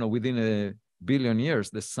before, you know, within 1 billion years,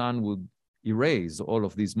 the sun would erase all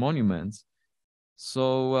of these monuments.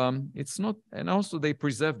 So it's not, and also they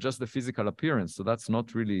preserve just the physical appearance. So that's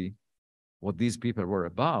not really what these people were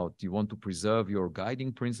about. You want to preserve your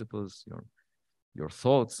guiding principles, your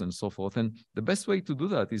thoughts and so forth. And the best way to do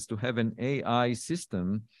that is to have an AI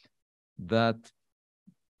system that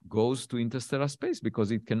goes to interstellar space,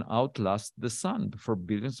 because it can outlast the sun for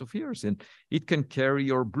billions of years. And it can carry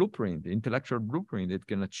your blueprint, intellectual blueprint. It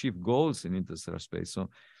can achieve goals in interstellar space. So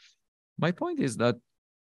my point is that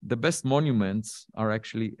the best monuments are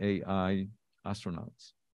actually AI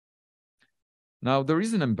astronauts. Now, there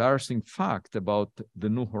is an embarrassing fact about the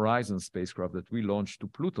New Horizons spacecraft that we launched to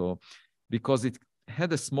Pluto, because it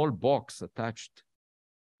had a small box attached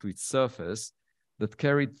to its surface that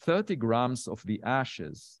carried 30 grams of the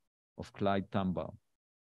ashes of Clyde Tombaugh.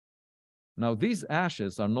 Now, these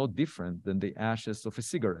ashes are no different than the ashes of a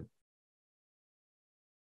cigarette.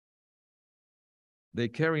 They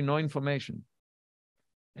carry no information.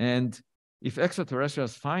 And if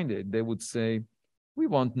extraterrestrials find it, they would say, we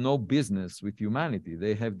want no business with humanity.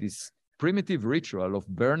 They have this primitive ritual of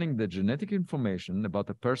burning the genetic information about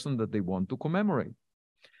a person that they want to commemorate.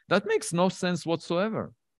 That makes no sense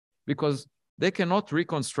whatsoever, because they cannot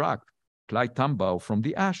reconstruct Clyde Tombaugh from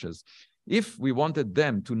the ashes. If we wanted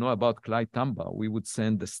them to know about Clyde Tombaugh, we would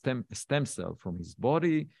send a stem cell from his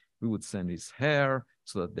body, we would send his hair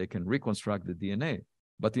so that they can reconstruct the DNA.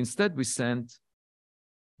 But instead, we sent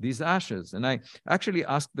these ashes. And I actually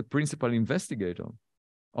asked the principal investigator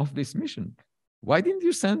of this mission, why didn't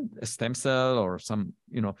you send a stem cell or some,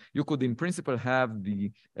 you know, you could in principle have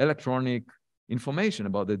the electronic information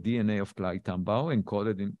about the DNA of Clyde Tombaugh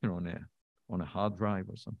encoded in, you know, on a hard drive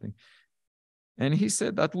or something. And he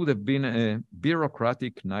said that would have been a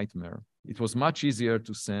bureaucratic nightmare. It was much easier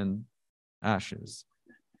to send ashes.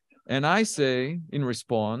 And I say in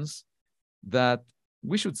response that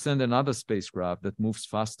we should send another spacecraft that moves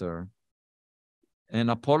faster and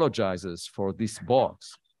apologizes for this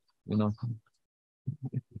box, you know.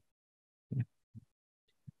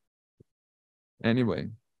 Anyway,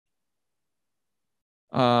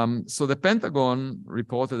 so the Pentagon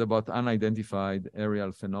reported about unidentified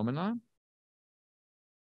aerial phenomena,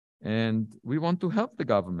 and we want to help the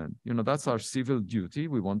government. You know, that's our civil duty.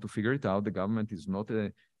 We want to figure it out. The government is not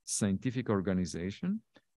a scientific organization.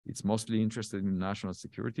 It's mostly interested in national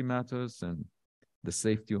security matters and the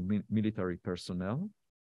safety of military personnel.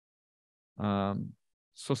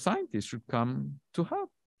 So scientists should come to help.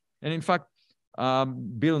 And in fact,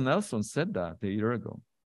 Bill Nelson said that a year ago.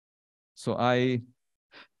 So I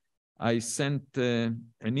sent an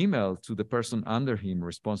email to the person under him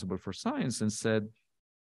responsible for science and said,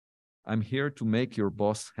 I'm here to make your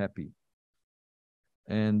boss happy.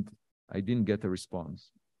 And I didn't get a response.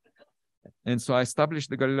 And so I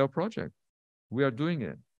established the Galileo project. We are doing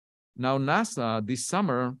it. Now, NASA this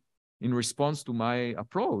summer, in response to my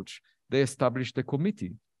approach, they established a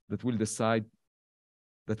committee that will decide,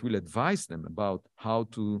 that will advise them about how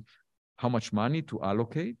much money to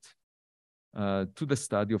allocate to the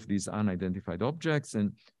study of these unidentified objects.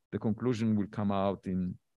 And the conclusion will come out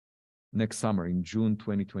in next summer, in June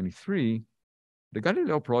 2023. The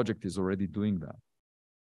Galileo project is already doing that.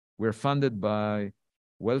 We're funded by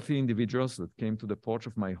wealthy individuals that came to the porch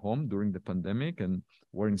of my home during the pandemic and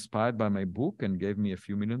were inspired by my book and gave me a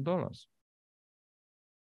few $1 million. There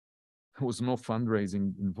was no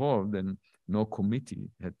fundraising involved and no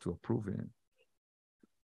committee had to approve it.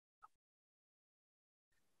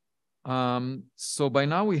 So by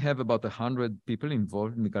now we have about 100 people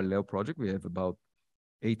involved in the Galileo project. We have about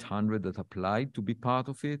 800 that applied to be part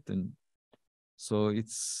of it. And so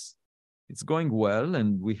it's going well.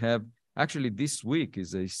 And we have, actually this week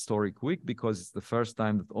is a historic week because it's the first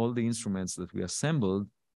time that all the instruments that we assembled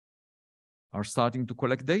are starting to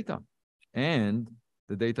collect data. And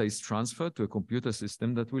the data is transferred to a computer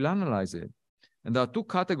system that will analyze it. And there are two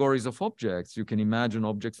categories of objects. You can imagine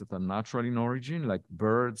objects that are natural in origin, like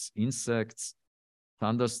birds, insects,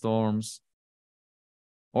 thunderstorms.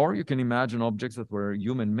 Or you can imagine objects that were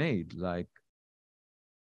human-made, like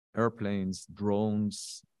airplanes,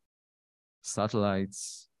 drones,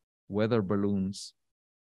 satellites, weather balloons.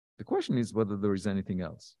 The question is whether there is anything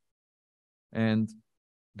else. And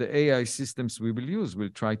the AI systems we will use will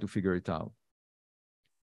try to figure it out.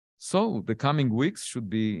 So the coming weeks should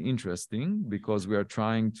be interesting because we are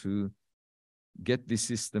trying to get this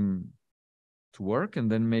system to work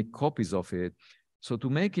and then make copies of it. So to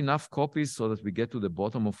make enough copies so that we get to the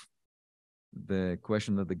bottom of the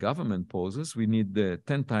question that the government poses, we need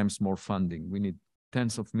 10 times more funding. We need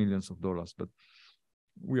tens of millions of dollars, but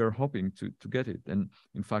we are hoping to get it. And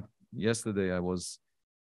in fact, yesterday I was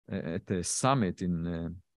at a summit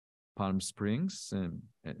in Palm Springs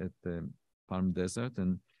at the Palm Desert,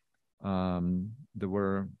 and there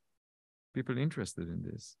were people interested in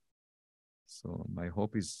this. So my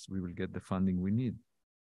hope is we will get the funding we need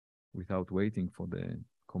without waiting for the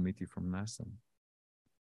committee from NASA.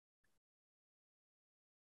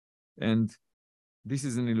 And this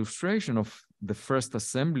is an illustration of the first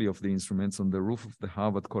assembly of the instruments on the roof of the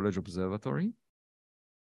Harvard College Observatory.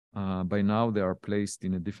 By now, they are placed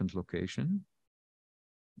in a different location.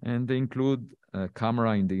 And they include a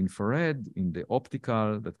camera in the infrared, in the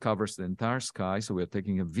optical that covers the entire sky. So we're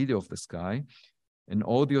taking a video of the sky, an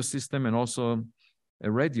audio system, and also a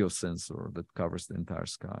radio sensor that covers the entire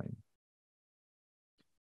sky.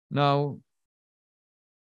 Now,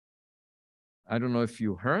 I don't know if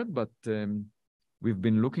you heard, but we've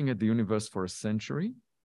been looking at the universe for a century.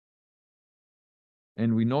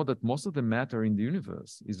 And we know that most of the matter in the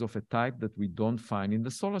universe is of a type that we don't find in the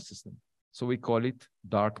solar system. So we call it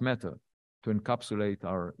dark matter to encapsulate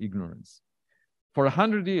our ignorance. For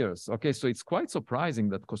 100 years, okay, so it's quite surprising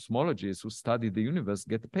that cosmologists who study the universe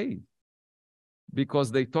get paid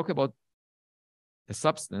because they talk about a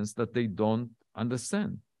substance that they don't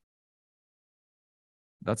understand.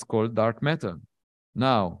 That's called dark matter.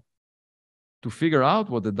 Now, to figure out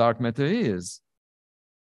what the dark matter is,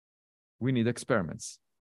 we need experiments.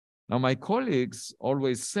 Now, my colleagues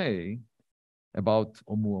always say about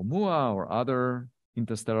Oumuamua or other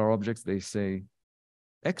interstellar objects, they say,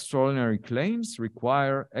 extraordinary claims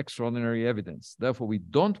require extraordinary evidence. Therefore, we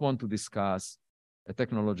don't want to discuss a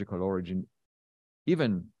technological origin,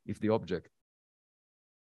 even if the object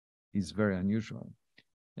is very unusual.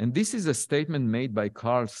 And this is a statement made by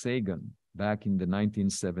Carl Sagan back in the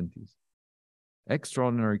 1970s.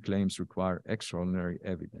 Extraordinary claims require extraordinary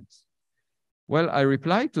evidence. Well, I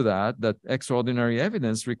replied to that extraordinary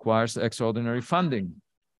evidence requires extraordinary funding.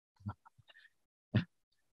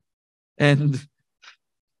 And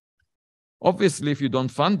obviously, if you don't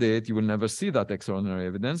fund it, you will never see that extraordinary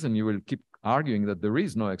evidence, and you will keep arguing that there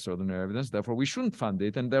is no extraordinary evidence, therefore we shouldn't fund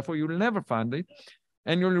it, and therefore you will never fund it,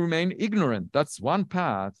 and you'll remain ignorant. That's one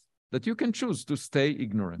path that you can choose to stay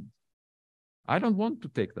ignorant. I don't want to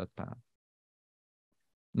take that path.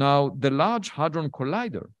 Now, the Large Hadron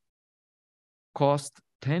Collider cost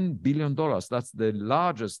 $10 billion. That's the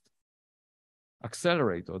largest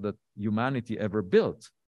accelerator that humanity ever built,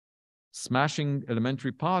 smashing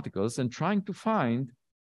elementary particles and trying to find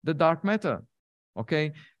the dark matter,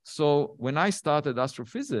 okay? So when I started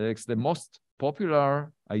astrophysics, the most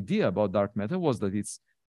popular idea about dark matter was that it's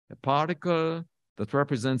a particle that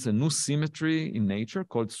represents a new symmetry in nature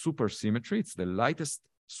called supersymmetry. It's the lightest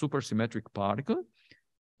supersymmetric particle.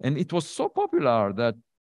 And it was so popular that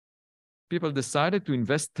people decided to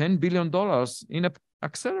invest $10 billion in an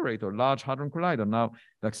accelerator, Large Hadron Collider. Now,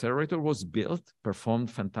 the accelerator was built, performed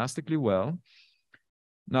fantastically well.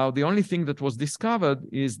 Now, the only thing that was discovered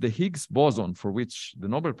is the Higgs boson, for which the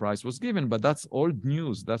Nobel Prize was given, but that's old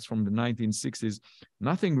news. That's from the 1960s.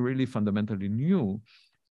 Nothing really fundamentally new.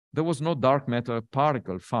 There was no dark matter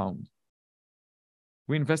particle found.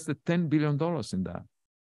 We invested $10 billion in that.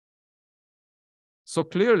 So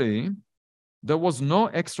clearly, there was no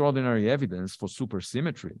extraordinary evidence for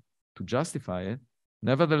supersymmetry to justify it.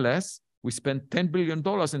 Nevertheless, we spent $10 billion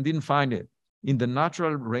and didn't find it in the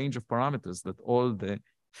natural range of parameters that all the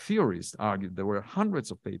theorists argued. There were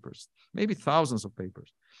hundreds of papers, maybe thousands of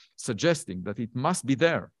papers, suggesting that it must be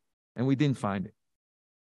there, and we didn't find it.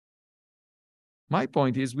 My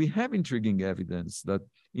point is we have intriguing evidence that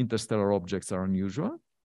interstellar objects are unusual,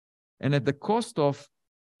 and at the cost of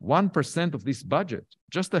 1% of this budget,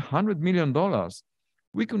 just $100 million,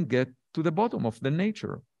 we can get to the bottom of the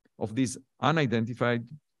nature of these unidentified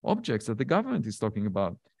objects that the government is talking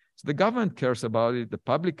about. So the government cares about it, the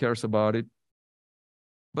public cares about it,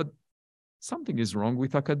 but something is wrong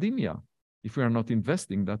with academia if we are not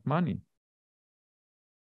investing that money,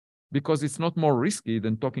 because it's not more risky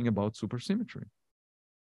than talking about supersymmetry.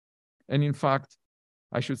 And in fact,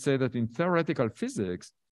 I should say that in theoretical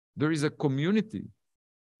physics, there is a community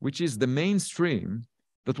which is the mainstream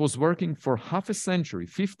that was working for half a century,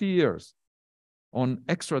 50 years, on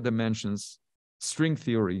extra dimensions, string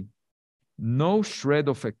theory, no shred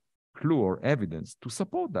of a clue or evidence to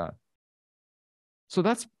support that. So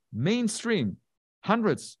that's mainstream,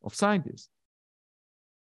 hundreds of scientists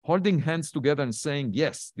holding hands together and saying,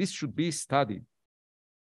 yes, this should be studied.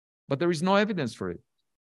 But there is no evidence for it.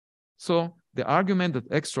 So the argument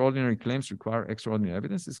that extraordinary claims require extraordinary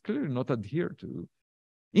evidence is clearly not adhered to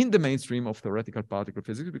in the mainstream of theoretical particle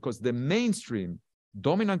physics, because the mainstream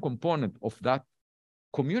dominant component of that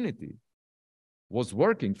community was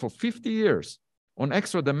working for 50 years on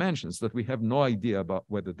extra dimensions that we have no idea about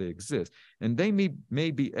whether they exist. And they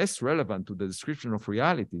may be as relevant to the description of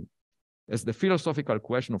reality as the philosophical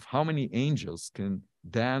question of how many angels can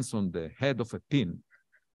dance on the head of a pin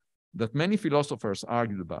that many philosophers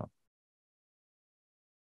argued about.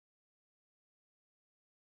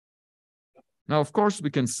 Now, of course, we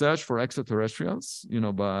can search for extraterrestrials,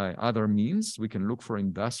 by other means. We can look for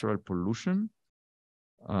industrial pollution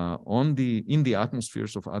in the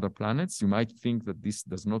atmospheres of other planets. You might think that this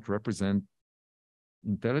does not represent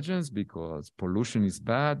intelligence because pollution is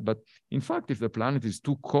bad, but in fact, if the planet is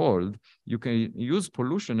too cold, you can use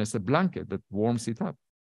pollution as a blanket that warms it up.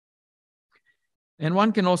 And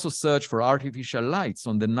one can also search for artificial lights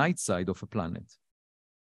on the night side of a planet.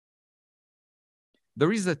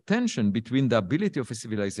 There is a tension between the ability of a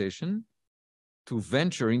civilization to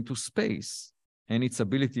venture into space and its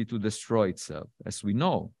ability to destroy itself. As we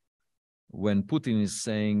know, when Putin is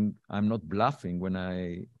saying, I'm not bluffing when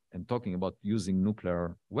I am talking about using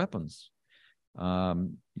nuclear weapons,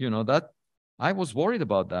 that I was worried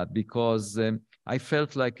about that because I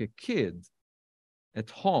felt like a kid at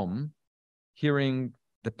home hearing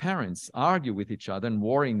the parents argue with each other and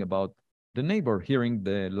worrying about the neighbor hearing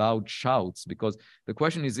the loud shouts, because the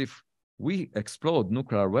question is, if we explode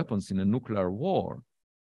nuclear weapons in a nuclear war,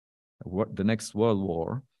 the next world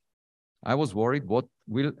war, I was worried, what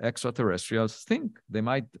will extraterrestrials think? They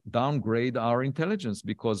might downgrade our intelligence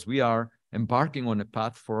because we are embarking on a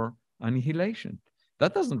path for annihilation.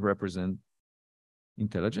 That doesn't represent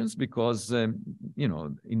intelligence because,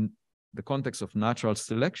 in the context of natural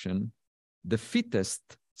selection, the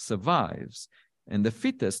fittest survives, and the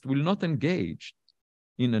fittest will not engage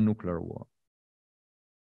in a nuclear war.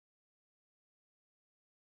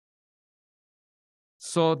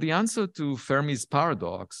 So the answer to Fermi's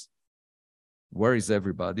paradox, where is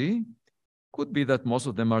everybody, could be that most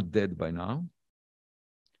of them are dead by now.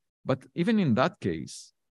 But even in that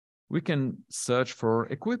case, we can search for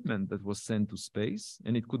equipment that was sent to space,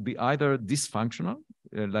 and it could be either dysfunctional,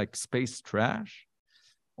 like space trash,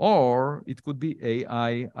 or it could be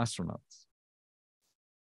AI astronauts.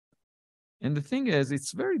 And the thing is,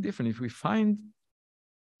 it's very different if we find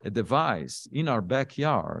a device in our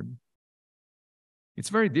backyard. It's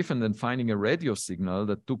very different than finding a radio signal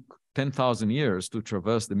that took 10,000 years to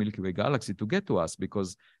traverse the Milky Way galaxy to get to us,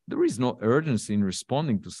 because there is no urgency in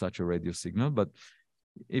responding to such a radio signal. But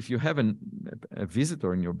if you have a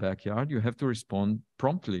visitor in your backyard, you have to respond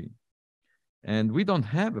promptly. And we don't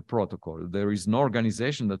have a protocol. There is no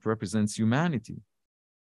organization that represents humanity.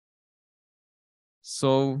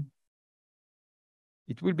 So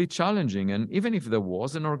it will be challenging. And even if there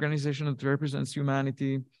was an organization that represents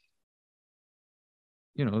humanity,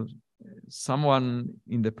 someone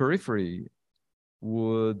in the periphery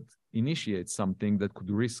would initiate something that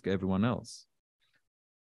could risk everyone else.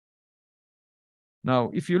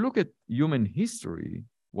 Now, if you look at human history,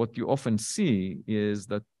 what you often see is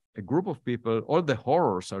that a group of people, all the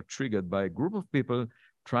horrors are triggered by a group of people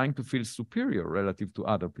trying to feel superior relative to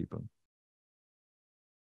other people.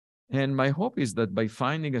 And my hope is that by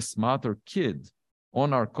finding a smarter kid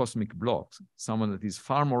on our cosmic blocks, someone that is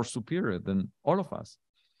far more superior than all of us,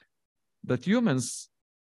 that humans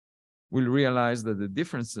will realize that the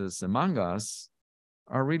differences among us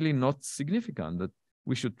are really not significant, that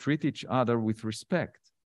we should treat each other with respect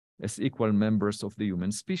as equal members of the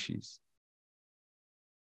human species.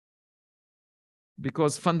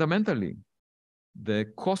 Because fundamentally, the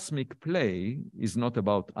cosmic play is not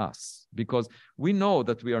about us, because we know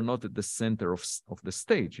that we are not at the center of the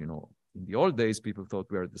stage. You know, in the old days, people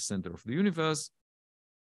thought we are at the center of the universe.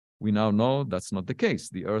 We now know that's not the case.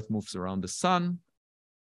 The Earth moves around the sun,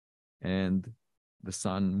 and the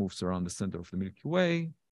sun moves around the center of the Milky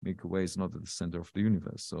Way. Milky Way is not at the center of the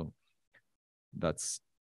universe. So that's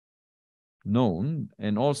known.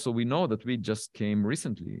 And also we know that we just came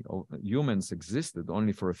recently. Humans existed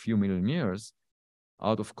only for a few million years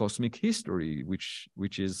out of cosmic history, which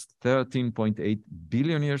is 13.8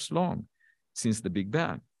 billion years long since the Big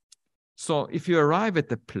Bang. So if you arrive at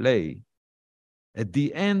the play, at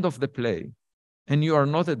the end of the play, and you are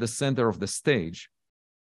not at the center of the stage,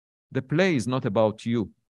 the play is not about you.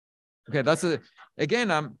 Okay, that's again,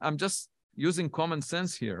 I'm just using common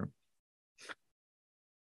sense here.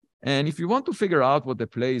 And if you want to figure out what the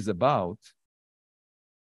play is about,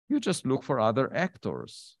 you just look for other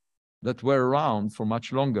actors that were around for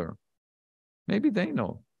much longer. Maybe they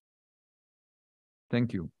know.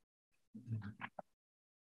 Thank you.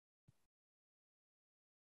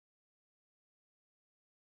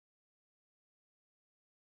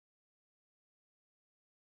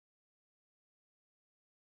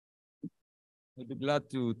 I'd be glad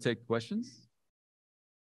to take questions.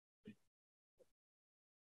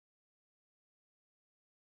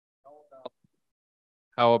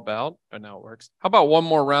 How about, oh, now it works. How about one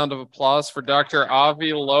more round of applause for Dr.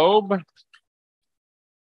 Avi Loeb?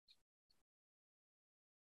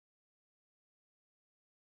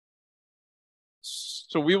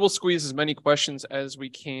 So we will squeeze as many questions as we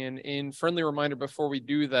can in. Friendly reminder before we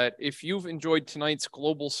do that, if you've enjoyed tonight's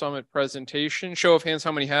Global Summit presentation, show of hands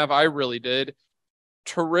how many have. I really did.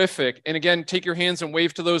 Terrific. And again, take your hands and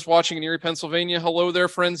wave to those watching in Erie, Pennsylvania. Hello there,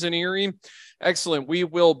 friends in Erie. Excellent. We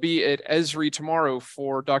will be at Esri tomorrow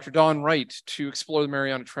for Dr. Don Wright to explore the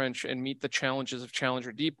Mariana Trench and meet the challenges of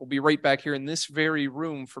Challenger Deep. We'll be right back here in this very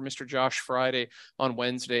room for Mr. Josh Friday on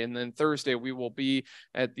Wednesday. And then Thursday, we will be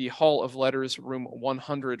at the Hall of Letters, room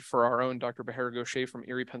 100 for our own Dr. Beher Gaucher from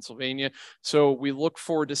Erie, Pennsylvania. So we look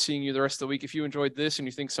forward to seeing you the rest of the week. If you enjoyed this and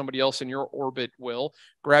you think somebody else in your orbit will,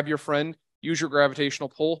 grab your friend, use your gravitational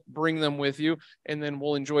pull, bring them with you, and then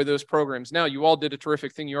we'll enjoy those programs. Now, you all did a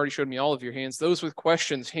terrific thing. You already showed me all of your hands. Those with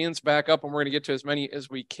questions, hands back up, and we're going to get to as many as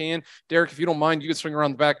we can. Derek, if you don't mind, you can swing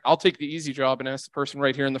around the back. I'll take the easy job and ask the person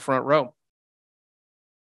right here in the front row.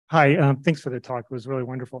 Hi, thanks for the talk. It was really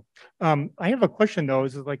wonderful. I have a question, though.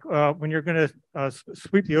 Is like when you're going to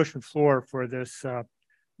sweep the ocean floor for this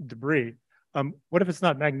debris, what if it's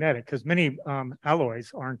not magnetic? Because many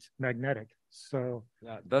alloys aren't magnetic. So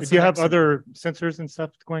yeah, do you have other sensors and stuff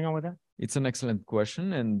going on with that? It's an excellent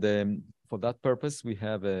question. And for that purpose, we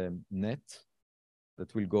have a net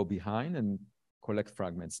that will go behind and collect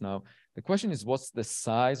fragments. Now, the question is, what's the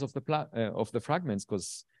size of the fragments?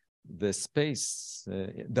 Because the space,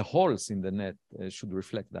 the holes in the net should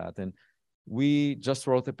reflect that. And we just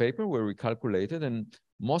wrote a paper where we calculated, and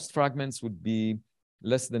most fragments would be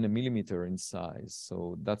less than 1 millimeter in size.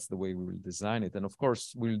 So that's the way we will design it. And of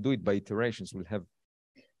course, we'll do it by iterations. We'll have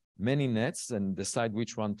many nets and decide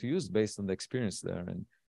which one to use based on the experience there.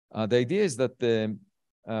 And the idea is that the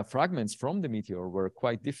fragments from the meteor were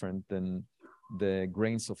quite different than the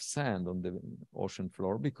grains of sand on the ocean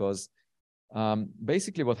floor, because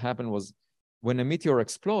basically what happened was when a meteor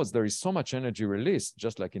explodes, there is so much energy released,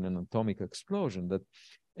 just like in an atomic explosion, that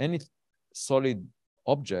any solid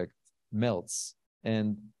object melts.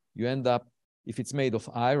 And you end up, if it's made of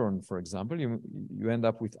iron, for example, you end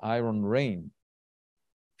up with iron rain.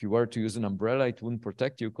 If you were to use an umbrella, it wouldn't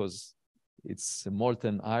protect you because it's a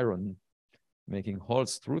molten iron making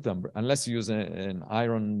holes through them, unless you use an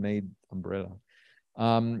iron-made umbrella.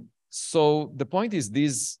 So the point is,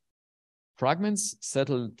 these fragments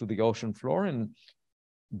settle to the ocean floor, and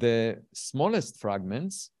the smallest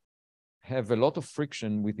fragments have a lot of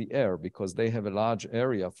friction with the air because they have a large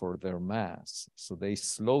area for their mass. So they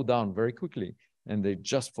slow down very quickly and they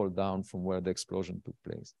just fall down from where the explosion took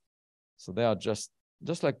place. So they are just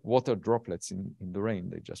like water droplets in the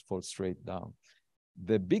rain, they just fall straight down.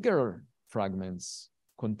 The bigger fragments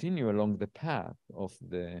continue along the path of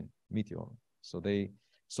the meteor.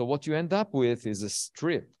 So what you end up with is a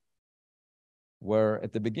strip where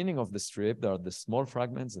at the beginning of the strip, there are the small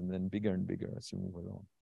fragments and then bigger and bigger as you move along.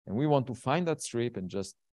 And we want to find that strip and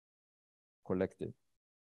just collect it.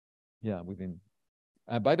 Yeah, within.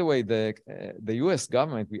 By the way, the US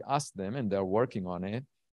government, we asked them and they're working on it.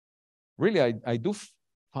 Really, I do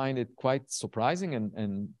find it quite surprising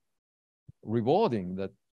and rewarding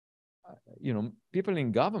that, people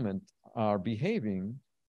in government are behaving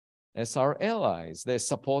as our allies. They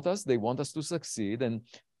support us. They want us to succeed. And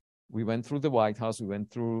we went through the White House. We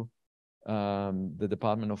went through the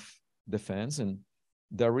Department of Defense, and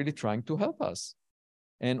they're really trying to help us.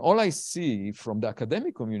 And all I see from the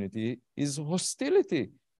academic community is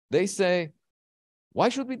hostility. They say, why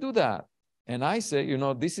should we do that? And I say,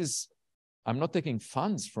 I'm not taking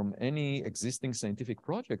funds from any existing scientific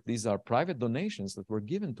project. These are private donations that were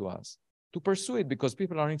given to us to pursue it because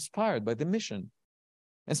people are inspired by the mission.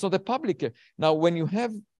 And so the public, now when you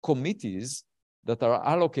have committees that are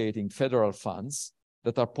allocating federal funds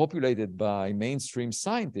that are populated by mainstream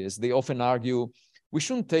scientists, they often argue, we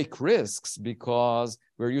shouldn't take risks because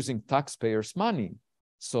we're using taxpayers' money.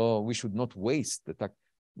 So we should not waste the tax.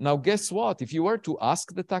 Now, guess what? If you were to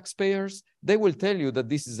ask the taxpayers, they will tell you that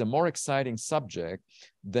this is a more exciting subject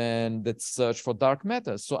than the search for dark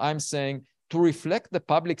matter. So I'm saying to reflect the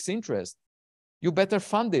public's interest, you better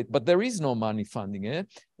fund it, but there is no money funding it.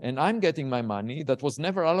 And I'm getting my money that was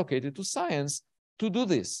never allocated to science to do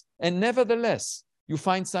this. And nevertheless, you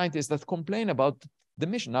find scientists that complain about the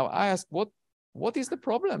mission. Now I ask, what is the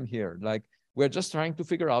problem here? Like, we're just trying to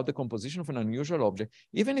figure out the composition of an unusual object,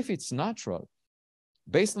 even if it's natural.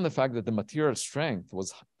 Based on the fact that the material strength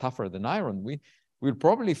was tougher than iron, we'll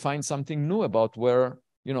probably find something new about where,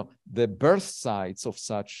 the birth sites of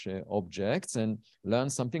such objects and learn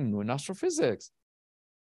something new in astrophysics.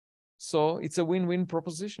 So it's a win-win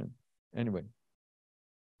proposition. Anyway,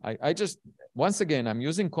 I just, once again, I'm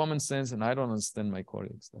using common sense and I don't understand my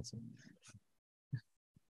colleagues. That's it.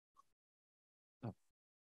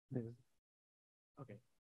 Okay.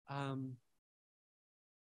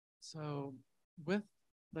 So with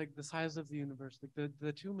like the size of the universe, like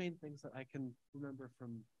the two main things that I can remember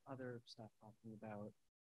from other stuff talking about,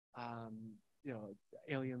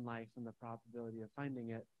 alien life and the probability of finding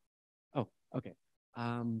it. Oh, okay.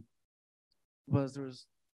 There was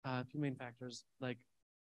two main factors, like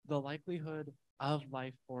the likelihood of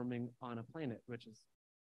life forming on a planet, which is,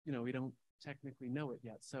 we don't technically know it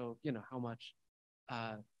yet. So, how much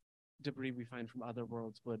debris we find from other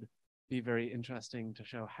worlds would be very interesting to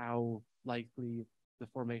show how likely the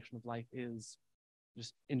formation of life is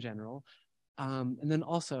just in general. And then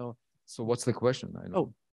also... So what's the question?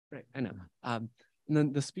 Right, I know. And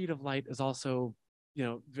then the speed of light is also,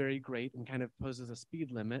 very great and kind of poses a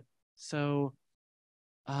speed limit. So,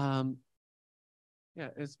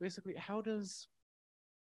 it's basically, how does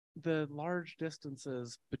the large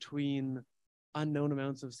distances between unknown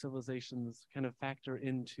amounts of civilizations kind of factor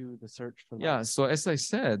into the search for life? Yeah, so as I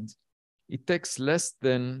said, it takes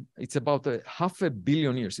it's about 500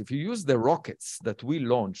 million years. If you use the rockets that we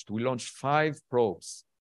launched 5 probes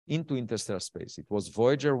into interstellar space. It was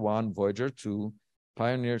Voyager 1, Voyager 2,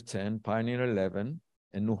 Pioneer 10, Pioneer 11,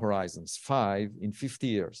 and New Horizons, 5 in 50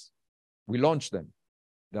 years. We launched them.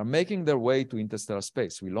 They're making their way to interstellar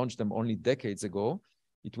space. We launched them only decades ago.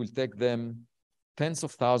 It will take them tens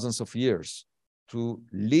of thousands of years to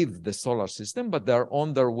leave the solar system, but they're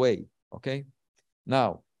on their way, okay?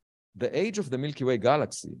 Now, the age of the Milky Way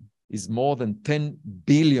galaxy is more than 10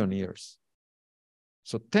 billion years.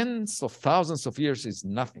 So tens of thousands of years is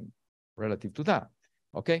nothing relative to that,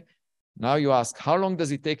 okay? Now you ask, how long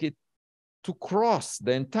does it take it to cross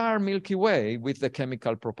the entire Milky Way with the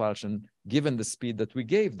chemical propulsion, given the speed that we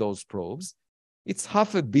gave those probes? It's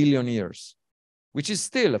 500 million years, which is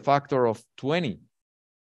still a factor of 20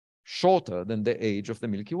 shorter than the age of the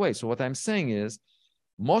Milky Way. So what I'm saying is,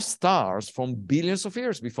 most stars formed billions of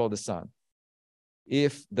years before the sun.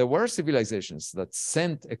 If there were civilizations that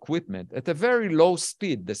sent equipment at a very low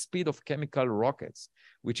speed, the speed of chemical rockets,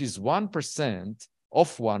 which is 1%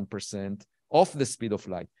 of the speed of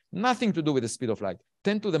light, nothing to do with the speed of light,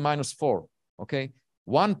 10 to the minus 4, okay?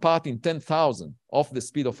 1 part in 10,000 of the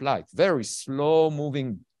speed of light, very slow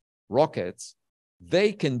moving rockets,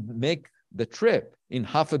 they can make the trip in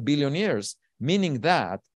 500 million years, meaning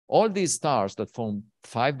that all these stars that formed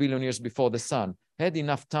 5 billion years before the sun had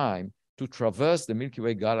enough time to traverse the Milky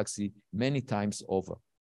Way galaxy many times over,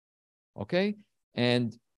 okay?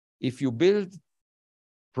 And if you build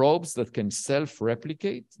probes that can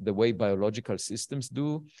self-replicate the way biological systems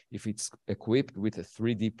do, if it's equipped with a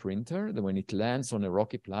 3D printer, then when it lands on a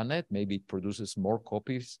rocky planet, maybe it produces more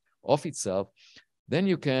copies of itself, then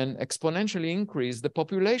you can exponentially increase the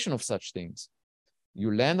population of such things.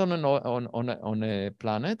 You land on a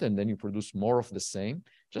planet, and then you produce more of the same,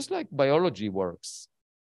 just like biology works.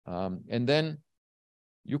 And then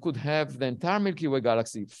you could have the entire Milky Way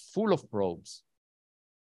galaxy full of probes.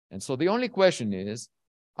 And so the only question is,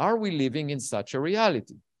 are we living in such a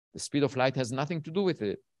reality? The speed of light has nothing to do with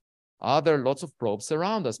it. Are there lots of probes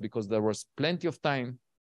around us? Because there was plenty of time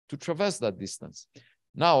to traverse that distance.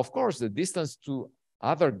 Now, of course, the distance to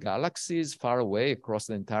other galaxies far away across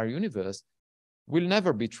the entire universe will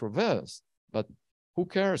never be traversed. But who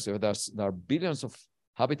cares if there are billions of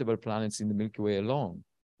habitable planets in the Milky Way alone,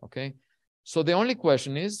 okay? So the only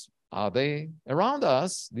question is, are they around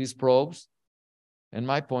us, these probes? And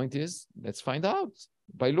my point is, let's find out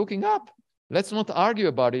by looking up. Let's not argue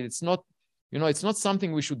about it. It's not, it's not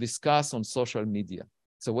something we should discuss on social media.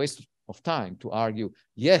 It's a waste of time to argue,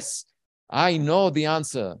 yes, I know the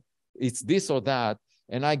answer. It's this or that,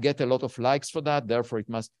 and I get a lot of likes for that, therefore it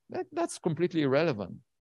must. That's completely irrelevant.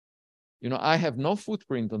 I have no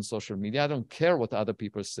footprint on social media. I don't care what other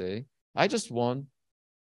people say. I just want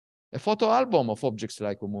a photo album of objects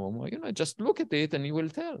like Oumuamua. Just look at it and you will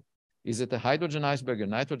tell. Is it a hydrogen iceberg, a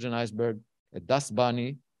nitrogen iceberg, a dust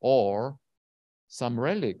bunny, or some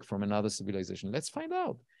relic from another civilization? Let's find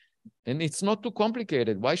out. And it's not too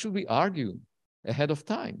complicated. Why should we argue ahead of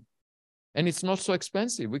time? And it's not so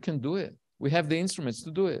expensive. We can do it. We have the instruments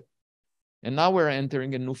to do it. And now we're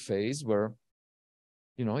entering a new phase where,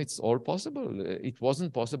 it's all possible. It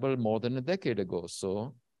wasn't possible more than a decade ago.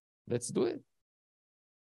 So let's do it.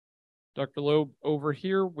 Dr. Loeb, over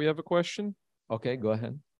here, we have a question. Okay, go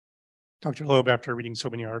ahead. Dr. Loeb, after reading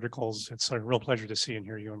so many articles, it's a real pleasure to see and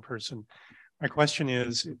hear you in person. My question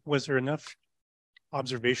is, was there enough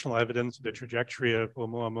observational evidence of the trajectory of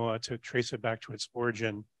Oumuamua to trace it back to its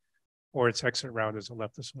origin or its exit route as it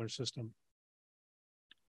left the solar system?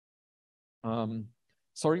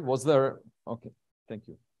 Sorry, was there? Okay, thank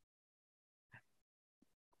you.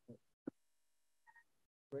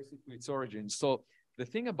 Trace it to its origin. So the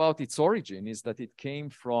thing about its origin is that it came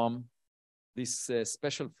from this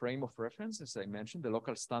special frame of reference, as I mentioned, the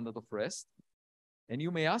local standard of rest. And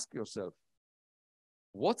you may ask yourself,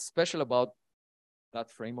 what's special about that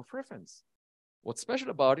frame of reference? What's special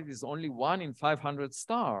about it is only 1 in 500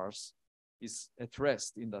 stars is at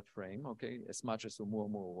rest in that frame, okay, as much as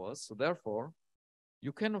Oumuamua was. So therefore,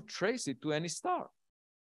 you cannot trace it to any star.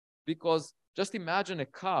 Because just imagine a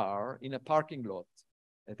car in a parking lot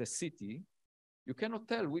at a city, you cannot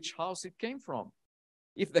tell which house it came from.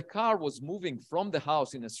 If the car was moving from the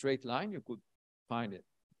house in a straight line, you could find it.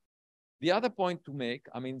 The other point to make,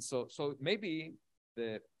 so maybe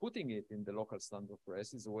putting it in the local standard of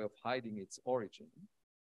rest is a way of hiding its origin.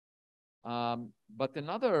 But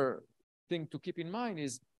another thing to keep in mind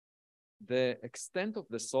is the extent of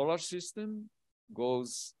the solar system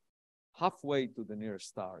goes halfway to the nearest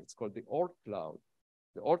star. It's called the Oort cloud.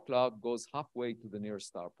 The Oort cloud goes halfway to the nearest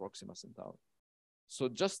star, Proxima Centauri. So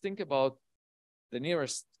just think about the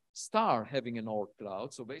nearest star having an Oort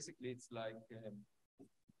cloud. So basically it's like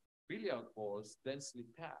billiard balls densely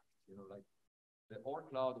packed, like the Oort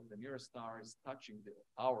cloud of the nearest star is touching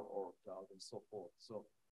our Oort cloud and so forth. So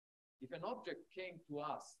if an object came to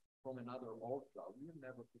us from another Oort cloud, we would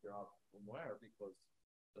never figure out from where, because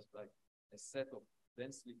just like a set of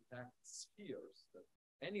densely packed spheres that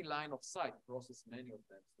any line of sight crosses many of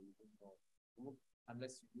them, so you don't know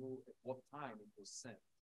unless you knew at what time it was sent.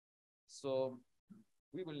 So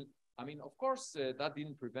we will, of course, that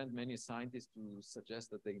didn't prevent many scientists to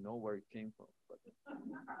suggest that they know where it came from.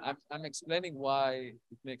 But I'm explaining why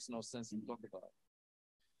it makes no sense to talk about it.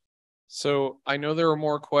 So I know there are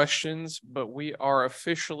more questions, but we are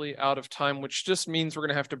officially out of time, which just means we're going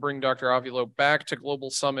to have to bring Dr. Avi Loeb back to Global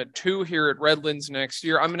Summit 2 here at Redlands next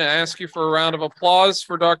year. I'm going to ask you for a round of applause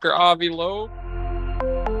for Dr. Avi Loeb.